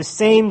it is the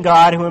same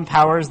God who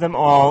empowers them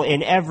all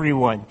in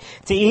everyone.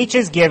 To each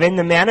is given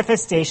the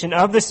manifestation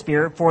of the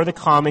Spirit for the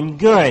common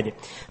good.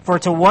 For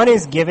to one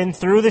is given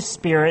through the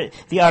Spirit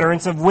the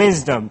utterance of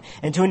wisdom,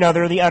 and to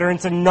another the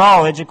utterance of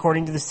knowledge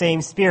according to the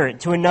same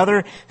Spirit, to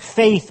another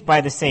faith by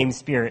the same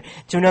Spirit,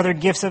 to another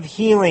gifts of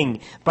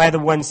healing by the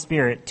one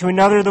Spirit, to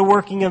another the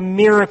working of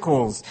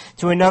miracles,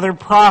 to another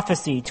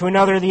prophecy, to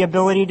another the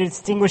ability to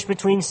distinguish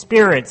between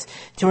spirits,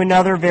 to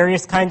another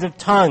various kinds of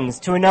tongues,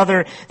 to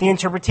another the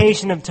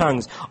interpretation of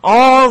tongues.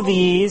 All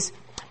these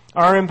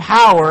are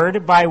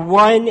empowered by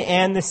one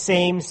and the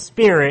same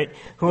Spirit,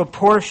 who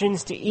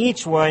apportions to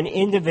each one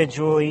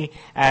individually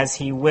as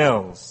He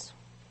wills.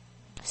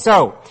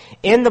 So,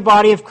 in the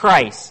body of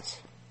Christ,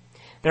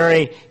 there are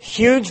a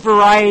huge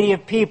variety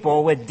of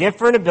people with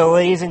different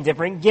abilities and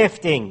different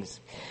giftings.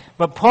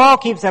 But Paul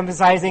keeps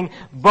emphasizing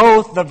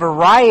both the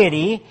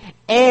variety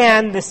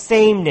and the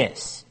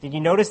sameness. Did you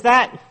notice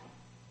that?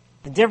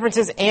 The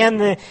differences and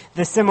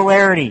the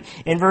similarity.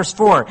 In verse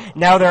 4,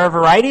 now there are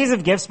varieties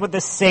of gifts, but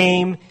the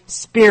same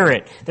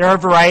Spirit. There are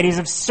varieties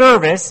of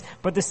service,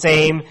 but the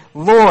same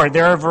Lord.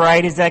 There are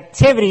varieties of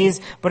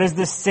activities, but is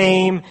the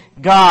same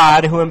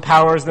God who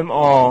empowers them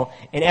all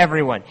in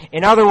everyone.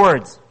 In other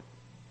words,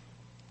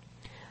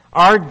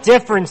 our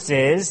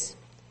differences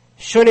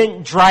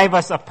shouldn't drive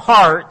us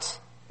apart,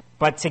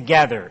 but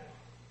together.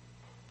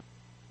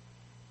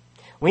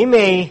 We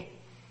may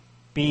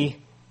be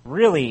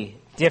really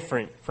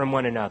different from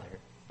one another,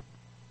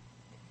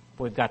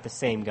 but we've got the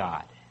same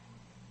God,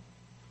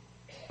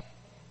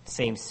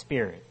 same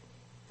Spirit,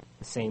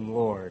 the same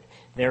Lord.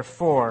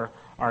 Therefore,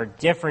 our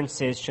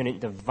differences shouldn't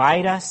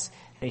divide us,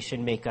 they should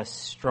make us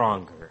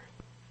stronger.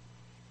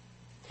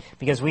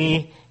 Because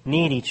we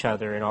need each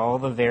other in all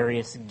the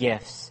various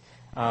gifts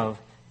of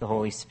the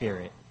Holy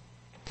Spirit.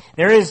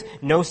 There is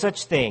no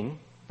such thing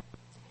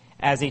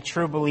as a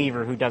true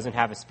believer who doesn't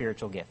have a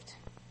spiritual gift.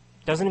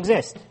 It doesn't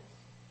exist.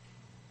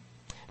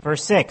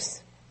 Verse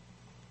 6.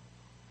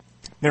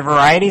 There are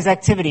varieties of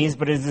activities,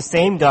 but it is the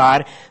same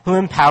God who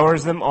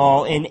empowers them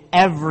all in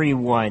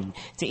everyone.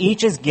 To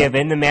each is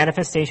given the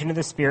manifestation of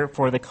the Spirit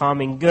for the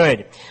common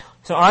good.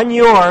 So on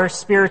your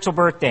spiritual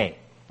birthday,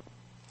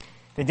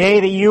 the day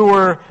that you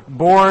were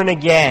born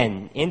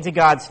again into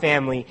God's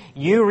family,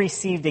 you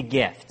received a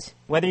gift,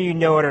 whether you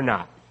know it or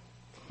not.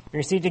 You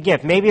received a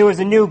gift. Maybe it was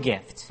a new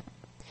gift.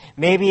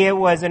 Maybe it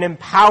was an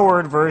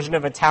empowered version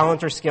of a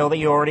talent or skill that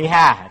you already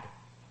had.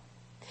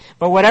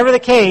 But whatever the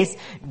case,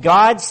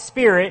 God's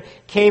Spirit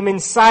came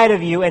inside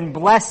of you and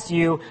blessed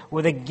you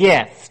with a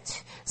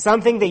gift,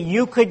 something that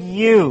you could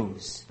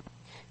use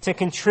to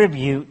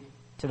contribute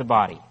to the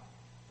body.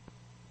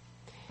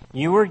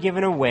 You were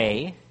given a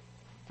way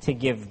to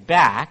give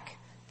back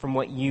from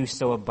what you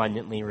so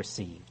abundantly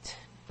received.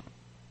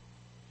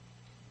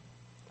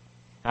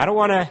 I don't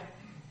want to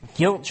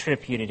guilt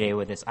trip you today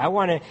with this. I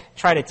want to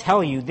try to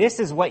tell you this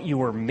is what you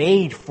were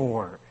made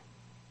for.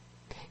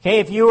 Okay,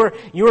 if you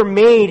were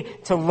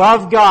made to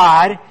love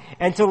God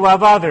and to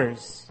love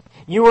others.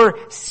 You were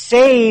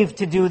saved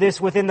to do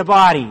this within the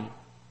body.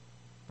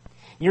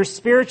 Your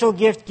spiritual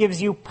gift gives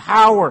you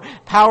power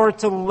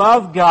to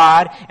love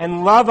God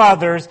and love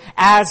others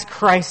as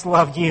Christ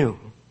loved you.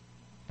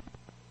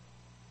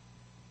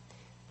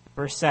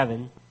 Verse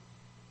 7,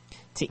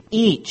 to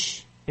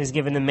each is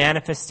given the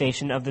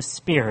manifestation of the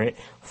Spirit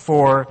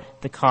for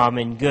the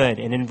common good.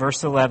 And in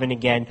verse 11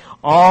 again,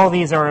 all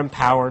these are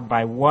empowered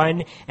by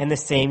one and the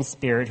same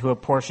Spirit who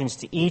apportions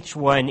to each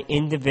one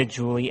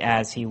individually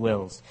as he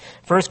wills.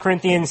 1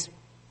 Corinthians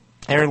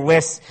there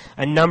lists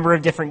a number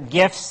of different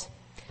gifts,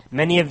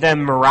 many of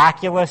them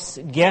miraculous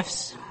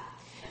gifts.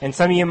 And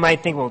some of you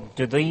might think, well,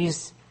 do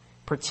these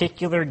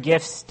particular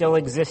gifts still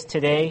exist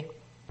today?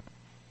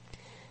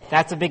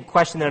 That's a big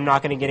question that I'm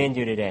not going to get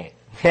into today.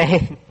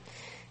 Okay?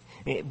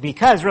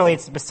 Because really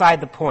it's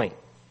beside the point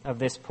of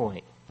this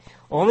point.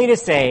 Only to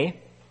say,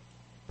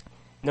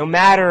 no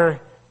matter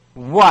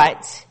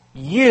what,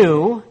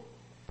 you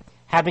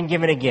have been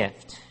given a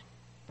gift.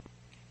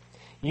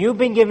 You've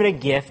been given a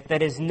gift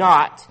that is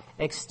not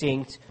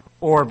extinct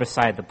or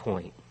beside the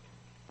point.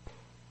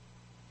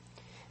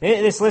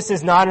 This list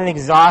is not an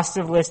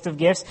exhaustive list of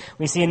gifts.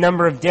 We see a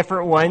number of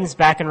different ones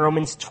back in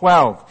Romans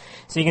 12.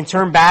 So you can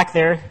turn back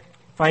there,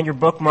 find your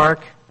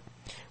bookmark.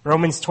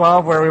 Romans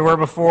 12, where we were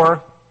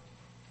before.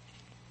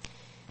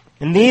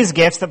 And these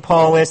gifts that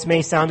Paul lists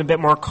may sound a bit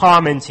more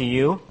common to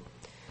you,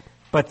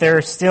 but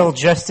they're still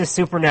just as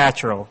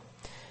supernatural.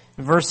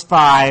 Verse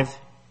 5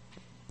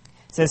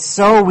 says,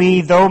 so we,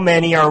 though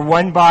many, are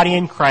one body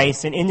in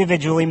Christ and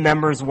individually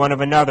members one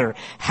of another.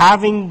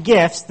 Having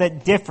gifts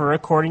that differ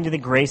according to the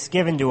grace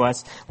given to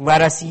us,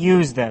 let us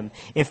use them.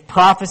 If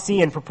prophecy,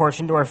 in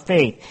proportion to our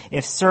faith.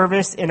 If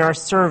service, in our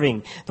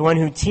serving. The one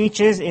who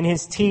teaches, in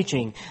his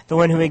teaching. The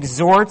one who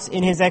exhorts,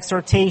 in his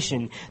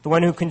exhortation. The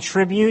one who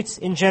contributes,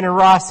 in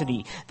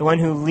generosity. The one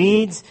who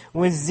leads,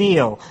 with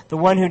zeal. The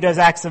one who does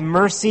acts of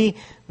mercy,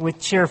 with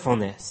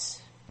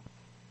cheerfulness.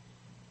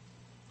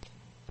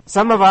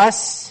 Some of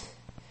us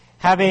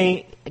have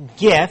a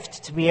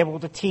gift to be able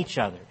to teach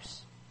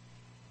others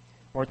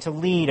or to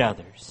lead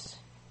others.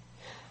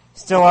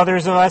 Still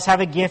others of us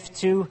have a gift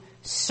to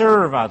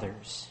serve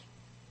others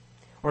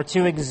or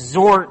to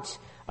exhort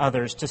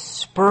others, to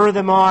spur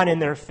them on in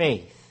their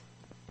faith.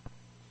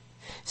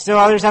 Still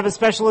others have a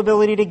special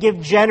ability to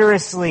give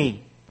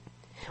generously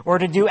or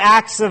to do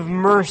acts of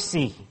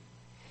mercy.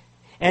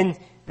 And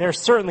there are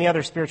certainly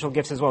other spiritual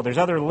gifts as well. There's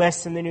other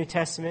lists in the New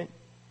Testament.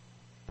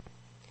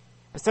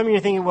 But some of you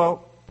are thinking,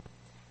 well,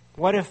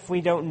 what if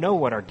we don't know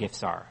what our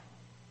gifts are?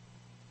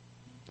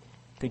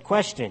 Good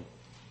question.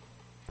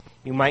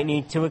 You might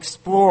need to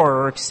explore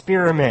or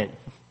experiment.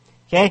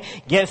 Okay?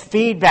 Get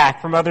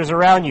feedback from others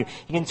around you.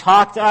 You can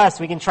talk to us.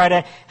 We can try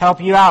to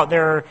help you out.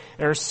 There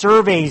are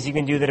surveys you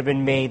can do that have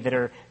been made that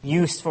are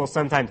useful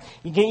sometimes.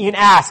 You can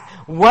ask,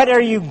 what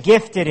are you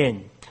gifted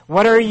in?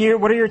 What are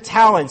your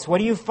talents? What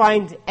do you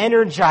find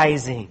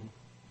energizing?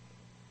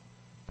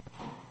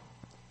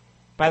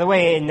 By the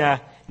way, in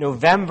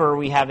November,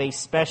 we have a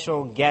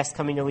special guest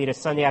coming to lead a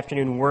Sunday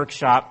afternoon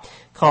workshop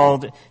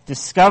called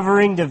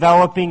Discovering,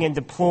 Developing, and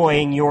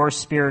Deploying Your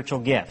Spiritual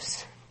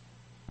Gifts.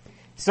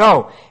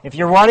 So, if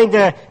you're wanting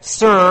to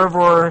serve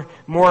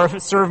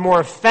more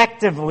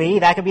effectively,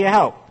 that could be a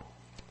help.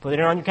 Put it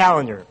on your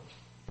calendar.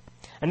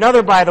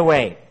 Another, by the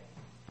way,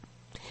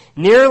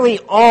 nearly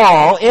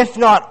all, if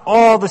not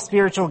all, the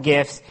spiritual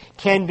gifts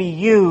can be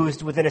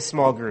used within a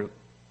small group.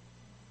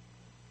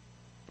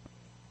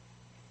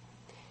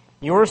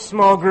 Your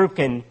small group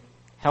can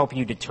help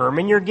you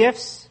determine your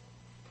gifts,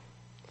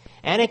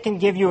 and it can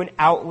give you an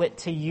outlet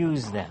to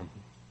use them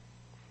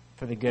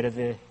for the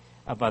good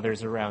of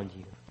others around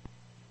you.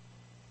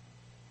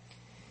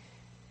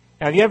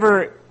 Now, have you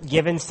ever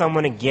given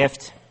someone a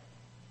gift,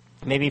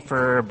 maybe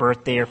for a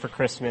birthday or for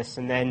Christmas,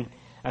 and then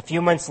a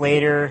few months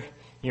later,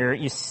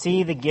 you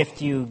see the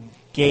gift you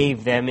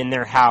gave them in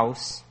their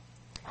house,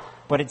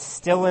 but it's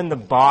still in the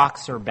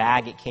box or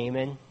bag it came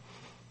in?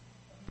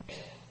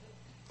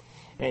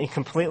 and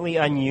completely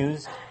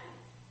unused?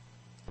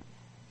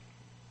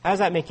 How does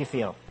that make you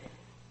feel?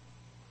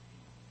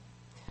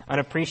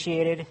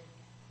 Unappreciated?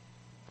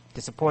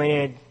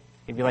 Disappointed?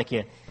 Maybe like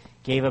you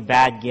gave a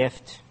bad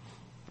gift?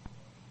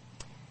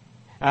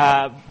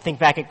 Think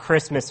back at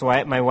Christmas,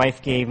 my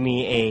wife gave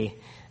me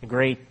a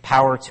great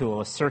power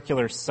tool, a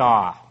circular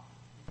saw.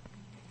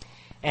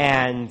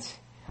 And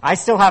I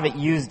still haven't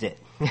used it.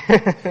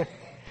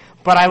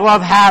 But I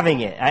love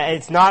having it.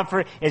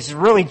 It's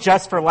really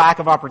just for lack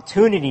of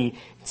opportunity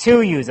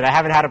to use it. I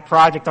haven't had a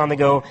project on the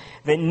go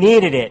that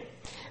needed it.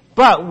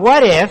 But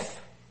what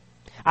if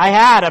I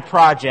had a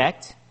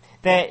project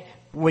that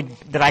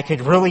I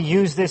could really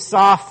use this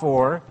saw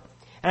for,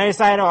 and I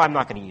decided, I'm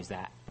not going to use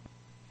that.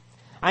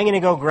 I'm going to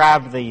go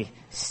grab the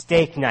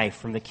steak knife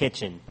from the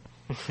kitchen.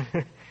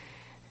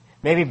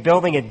 Maybe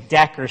building a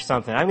deck or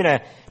something. I'm going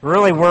to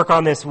really work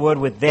on this wood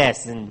with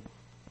this. And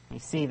you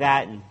see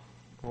that, and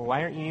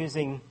why aren't you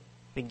using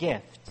the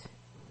gift?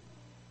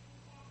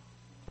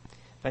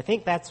 But I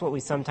think that's what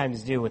we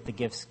sometimes do with the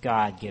gifts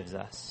God gives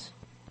us.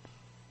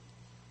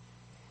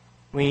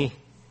 We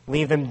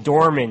leave them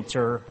dormant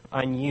or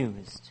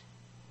unused.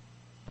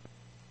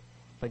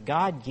 But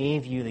God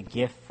gave you the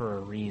gift for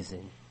a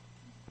reason.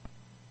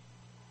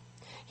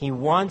 He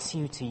wants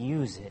you to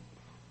use it.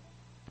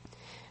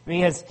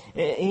 Because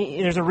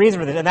there's a reason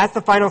for this. And that's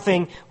the final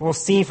thing we'll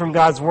see from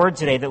God's Word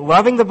today. That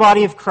loving the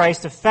body of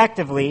Christ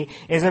effectively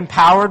is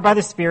empowered by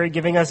the Spirit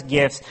giving us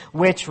gifts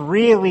which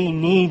really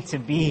need to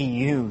be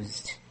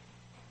used.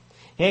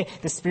 Okay?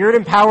 The Spirit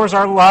empowers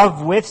our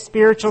love with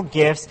spiritual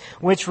gifts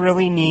which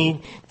really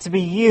need to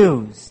be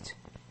used.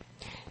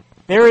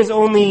 There is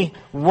only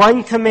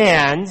one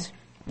command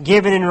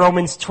given in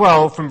Romans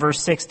 12 from verse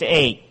 6 to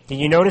 8. Did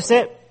you notice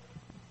it?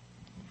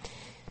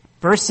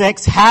 Verse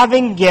 6,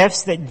 having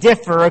gifts that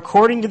differ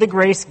according to the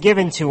grace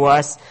given to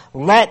us,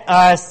 let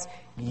us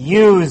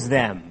use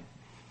them.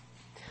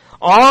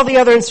 All the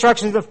other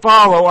instructions that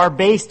follow are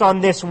based on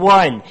this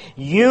one.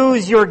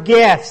 Use your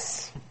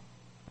gifts.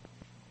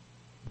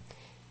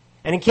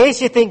 And in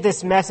case you think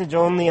this message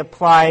only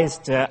applies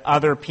to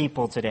other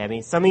people today, I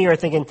mean, some of you are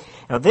thinking,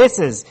 this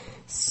is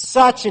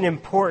such an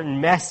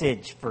important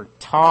message for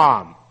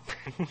Tom.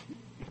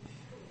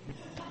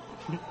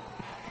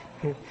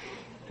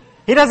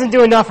 He doesn't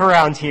do enough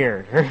around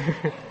here.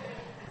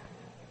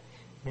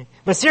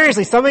 But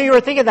seriously, some of you are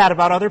thinking that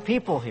about other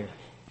people here.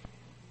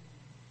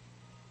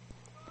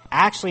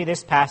 Actually,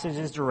 this passage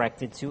is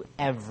directed to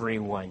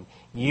everyone.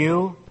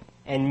 You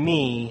and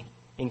me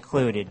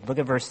included. Look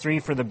at verse 3.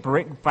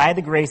 By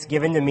the grace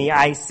given to me,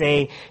 I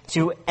say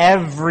to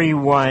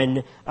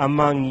everyone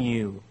among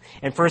you.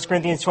 And 1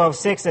 Corinthians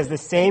 12:6 says, the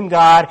same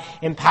God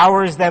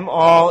empowers them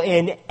all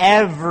in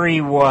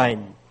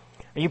everyone.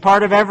 Are you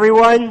part of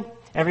everyone?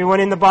 Everyone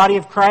in the body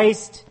of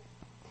Christ?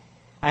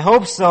 I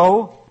hope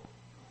so.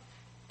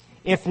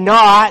 If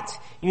not,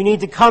 you need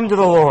to come to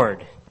the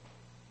Lord.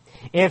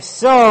 If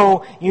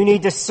so, you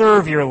need to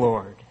serve your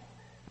Lord.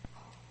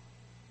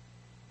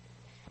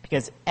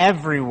 Because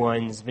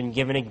everyone's been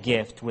given a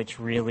gift which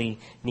really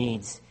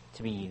needs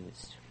to be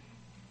used.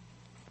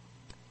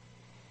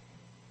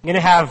 I'm going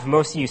to have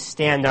most of you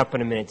stand up in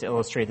a minute to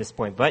illustrate this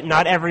point, but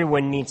not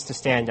everyone needs to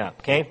stand up,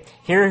 okay?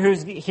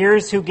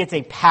 Here's who gets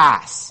a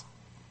pass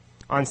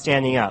on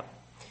standing up.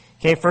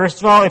 Okay, first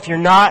of all, if you're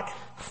not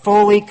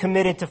fully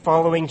committed to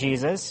following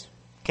Jesus,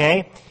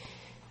 okay?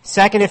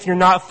 Second, if you're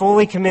not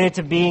fully committed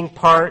to being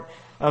part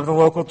of the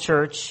local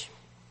church.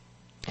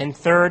 And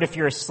third, if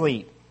you're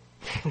asleep.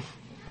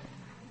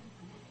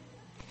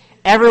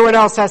 Everyone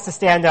else has to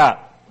stand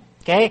up,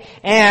 okay?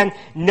 And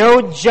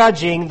no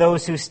judging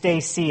those who stay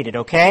seated,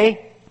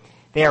 okay?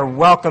 They are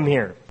welcome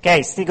here.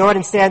 Okay, so go ahead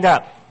and stand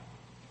up.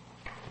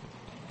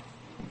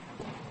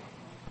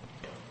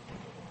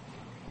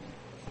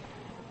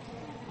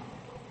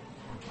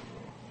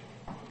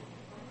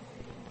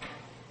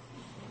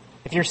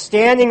 If you're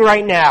standing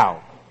right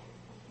now,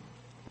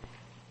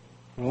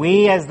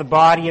 we as the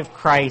body of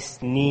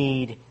Christ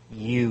need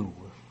you.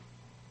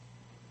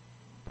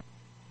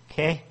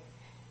 Okay?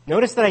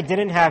 Notice that I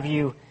didn't have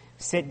you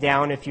sit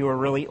down if you were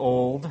really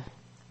old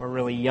or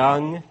really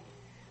young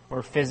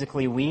or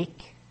physically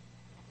weak.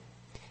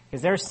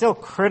 Because there are still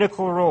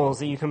critical roles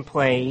that you can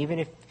play even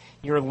if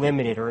you're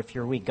limited or if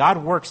you're weak. God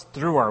works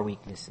through our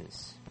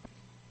weaknesses.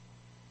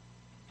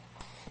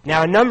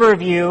 Now, a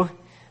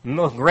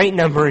great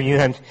number of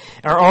you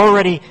are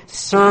already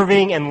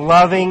serving and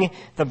loving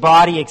the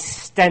body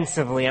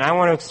extensively. And I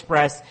want to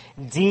express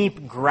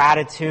deep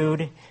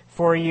gratitude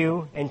for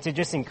you and to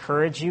just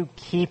encourage you,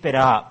 keep it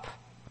up.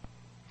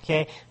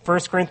 Okay? 1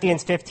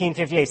 Corinthians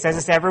 15:58 says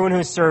this to everyone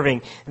who's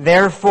serving.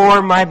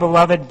 Therefore, my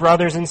beloved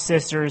brothers and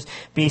sisters,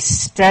 be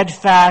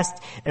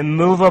steadfast,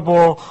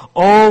 immovable,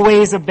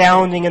 always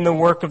abounding in the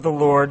work of the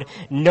Lord,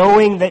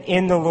 knowing that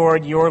in the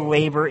Lord your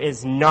labor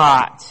is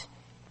not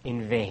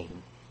in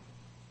vain.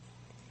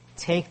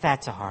 Take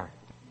that to heart.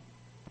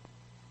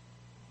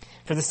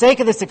 For the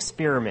sake of this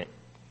experiment,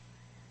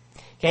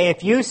 okay,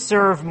 if you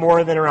serve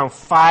more than around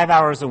 5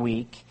 hours a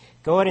week,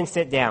 go ahead and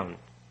sit down.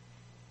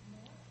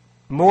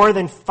 more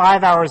than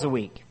 5 hours a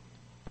week.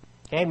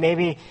 Okay,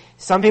 maybe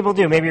some people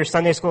do. Maybe you're a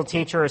Sunday school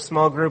teacher or a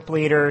small group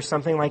leader or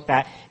something like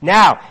that.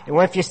 Now,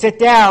 if you sit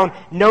down,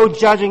 no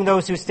judging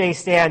those who stay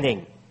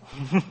standing.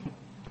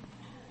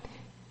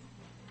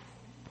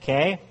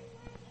 Okay?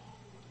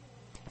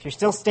 If you're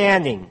still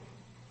standing,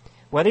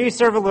 whether you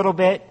serve a little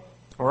bit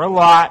or a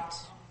lot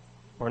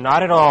or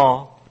not at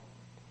all,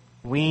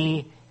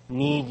 we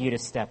need you to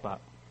step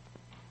up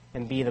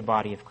and be the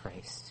body of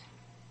Christ.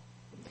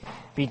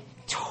 Be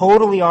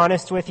totally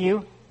honest with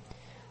you.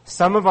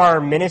 Some of our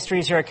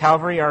ministries here at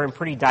Calvary are in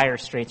pretty dire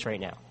straits right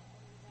now.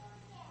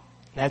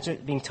 That's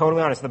just being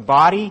totally honest. The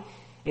body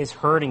is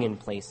hurting in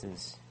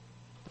places.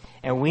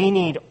 And we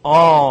need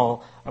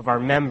all of our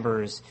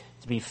members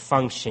to be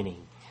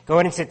functioning. Go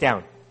ahead and sit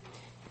down.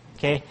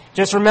 Okay?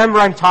 Just remember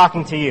I'm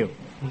talking to you.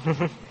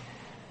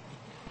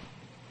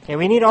 Okay,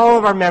 we need all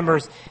of our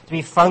members to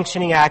be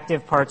functioning,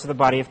 active parts of the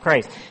body of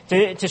Christ.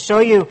 To show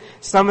you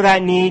some of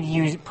that need,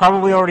 you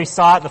probably already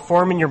saw it, the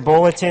form in your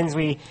bulletins.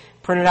 We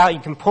printed out. You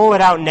can pull it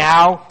out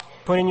now,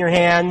 put it in your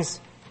hands.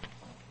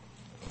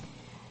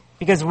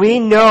 Because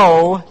we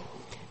know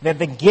that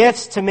the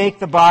gifts to make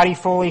the body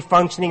fully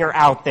functioning are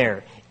out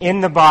there in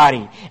the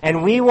body.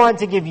 And we want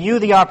to give you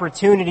the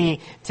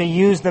opportunity to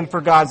use them for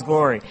God's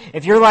glory.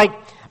 If you're like,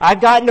 I've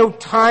got no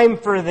time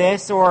for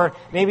this, or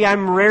maybe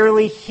I'm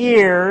rarely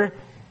here,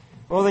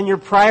 well, then your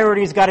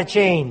priorities got to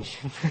change.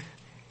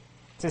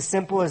 It's as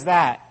simple as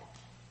that.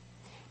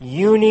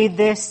 You need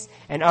this,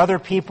 and other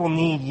people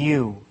need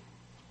you.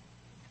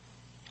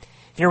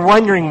 If you're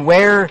wondering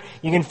where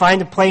you can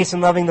find a place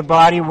in loving the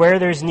body, where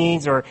there's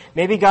needs, or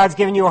maybe God's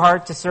given you a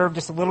heart to serve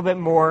just a little bit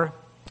more,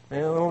 in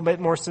a little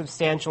bit more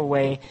substantial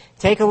way,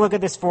 take a look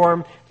at this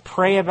form,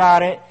 pray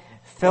about it,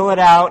 fill it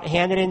out,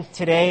 hand it in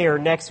today or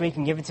next week,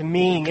 and give it to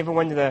me, and give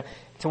it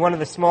to one of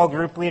the small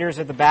group leaders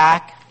at the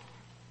back.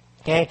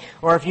 Okay?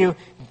 Or if you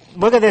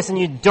look at this and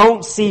you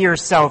don't see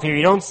yourself here,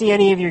 you don't see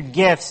any of your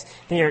gifts,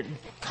 then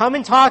come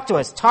and talk to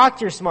us. Talk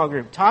to your small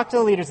group. Talk to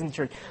the leaders in the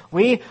church.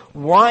 We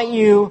want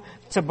you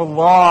to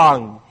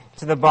belong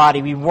to the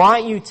body. We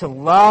want you to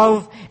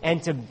love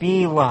and to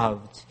be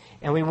loved.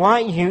 And we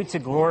want you to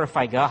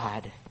glorify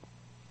God.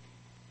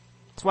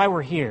 That's why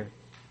we're here.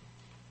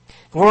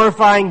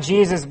 Glorifying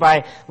Jesus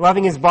by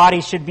loving His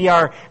body should be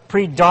our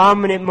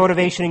predominant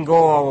motivation and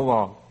goal all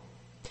along.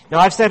 Now,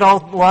 I've said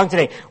all along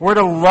today, we're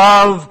to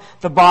love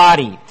the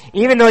body,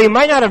 even though you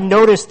might not have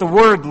noticed the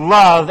word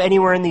love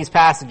anywhere in these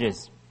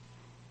passages.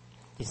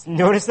 You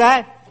notice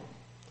that?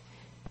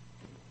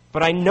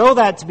 But I know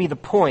that to be the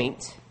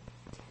point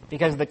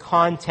because of the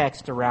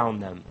context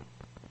around them.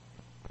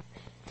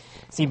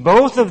 See,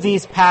 both of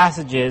these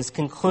passages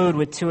conclude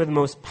with two of the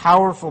most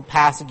powerful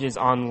passages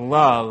on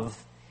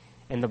love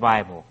in the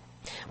Bible.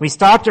 We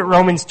stopped at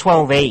Romans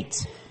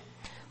 12:8.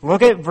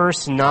 Look at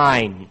verse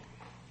 9.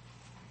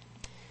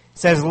 It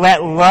says,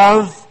 "Let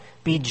love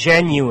be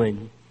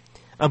genuine.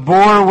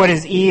 Abhor what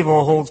is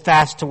evil, hold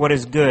fast to what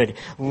is good.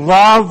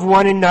 Love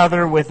one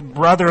another with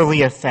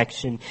brotherly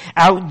affection.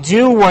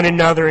 Outdo one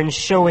another in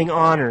showing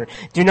honor.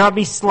 Do not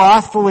be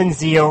slothful in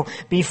zeal.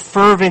 Be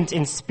fervent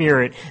in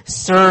spirit.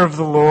 Serve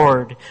the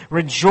Lord.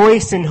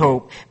 Rejoice in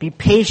hope. Be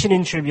patient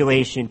in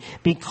tribulation.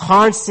 Be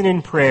constant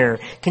in prayer.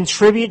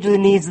 Contribute to the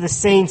needs of the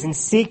saints and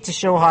seek to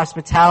show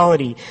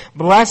hospitality.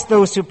 Bless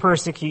those who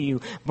persecute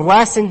you.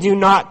 Bless and do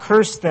not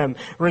curse them.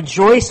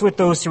 Rejoice with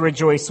those who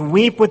rejoice.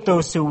 Weep with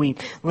those who weep.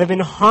 Live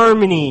in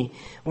harmony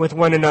with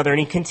one another." And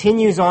he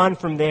continues on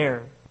from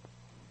there.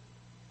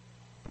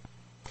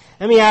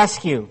 Let me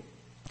ask you,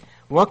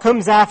 what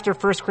comes after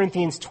 1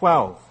 Corinthians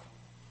 12?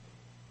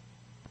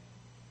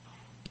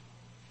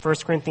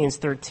 1 Corinthians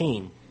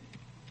 13.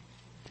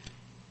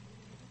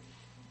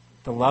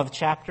 The love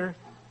chapter?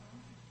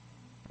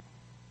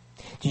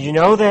 Did you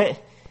know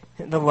that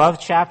the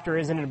love chapter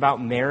isn't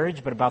about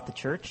marriage, but about the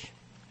church?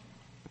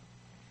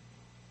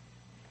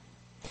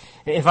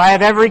 If I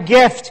have every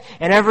gift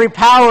and every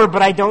power,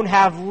 but I don't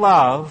have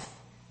love,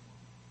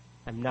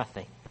 I'm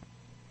nothing.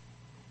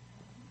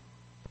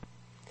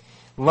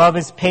 Love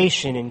is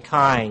patient and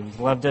kind.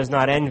 Love does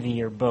not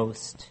envy or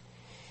boast.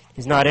 It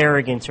is not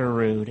arrogant or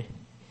rude.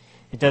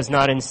 It does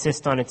not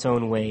insist on its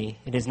own way.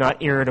 It is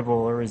not irritable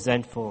or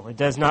resentful. It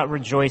does not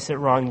rejoice at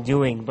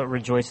wrongdoing, but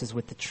rejoices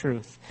with the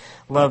truth.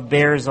 Love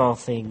bears all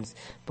things,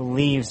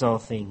 believes all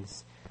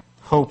things,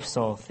 hopes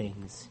all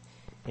things,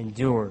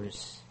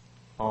 endures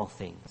all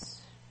things.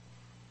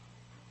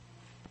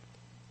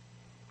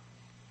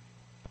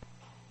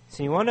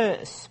 So you want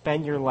to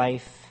spend your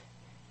life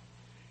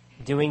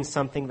doing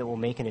something that will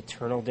make an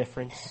eternal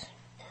difference?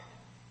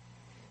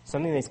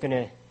 Something that's going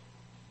to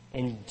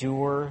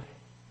endure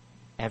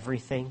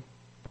everything?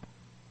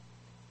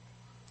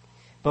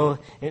 Both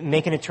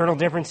make an eternal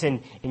difference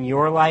in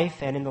your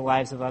life and in the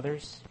lives of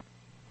others?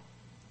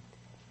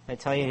 I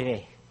tell you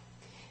today,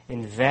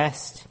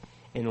 invest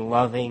in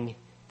loving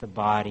the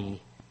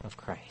body of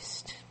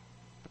Christ.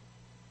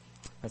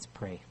 Let's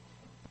pray.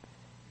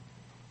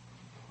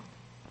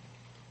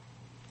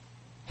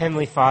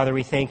 Heavenly Father,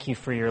 we thank you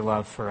for your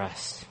love for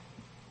us.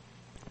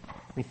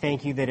 We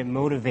thank you that it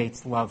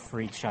motivates love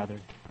for each other.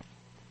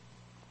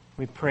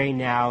 We pray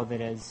now that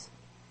as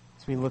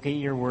we look at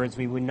your words,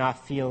 we would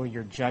not feel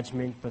your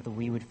judgment, but that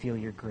we would feel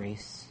your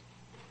grace.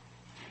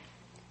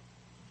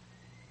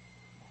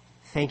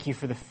 Thank you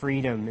for the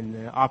freedom and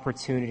the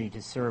opportunity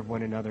to serve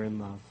one another in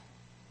love.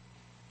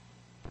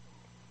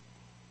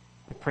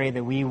 I pray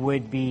that we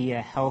would be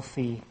a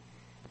healthy,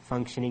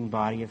 functioning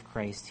body of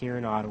Christ here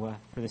in Ottawa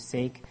for the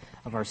sake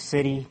of our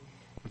city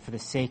and for the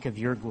sake of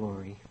your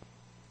glory.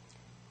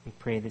 We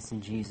pray this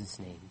in Jesus'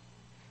 name.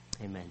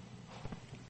 Amen.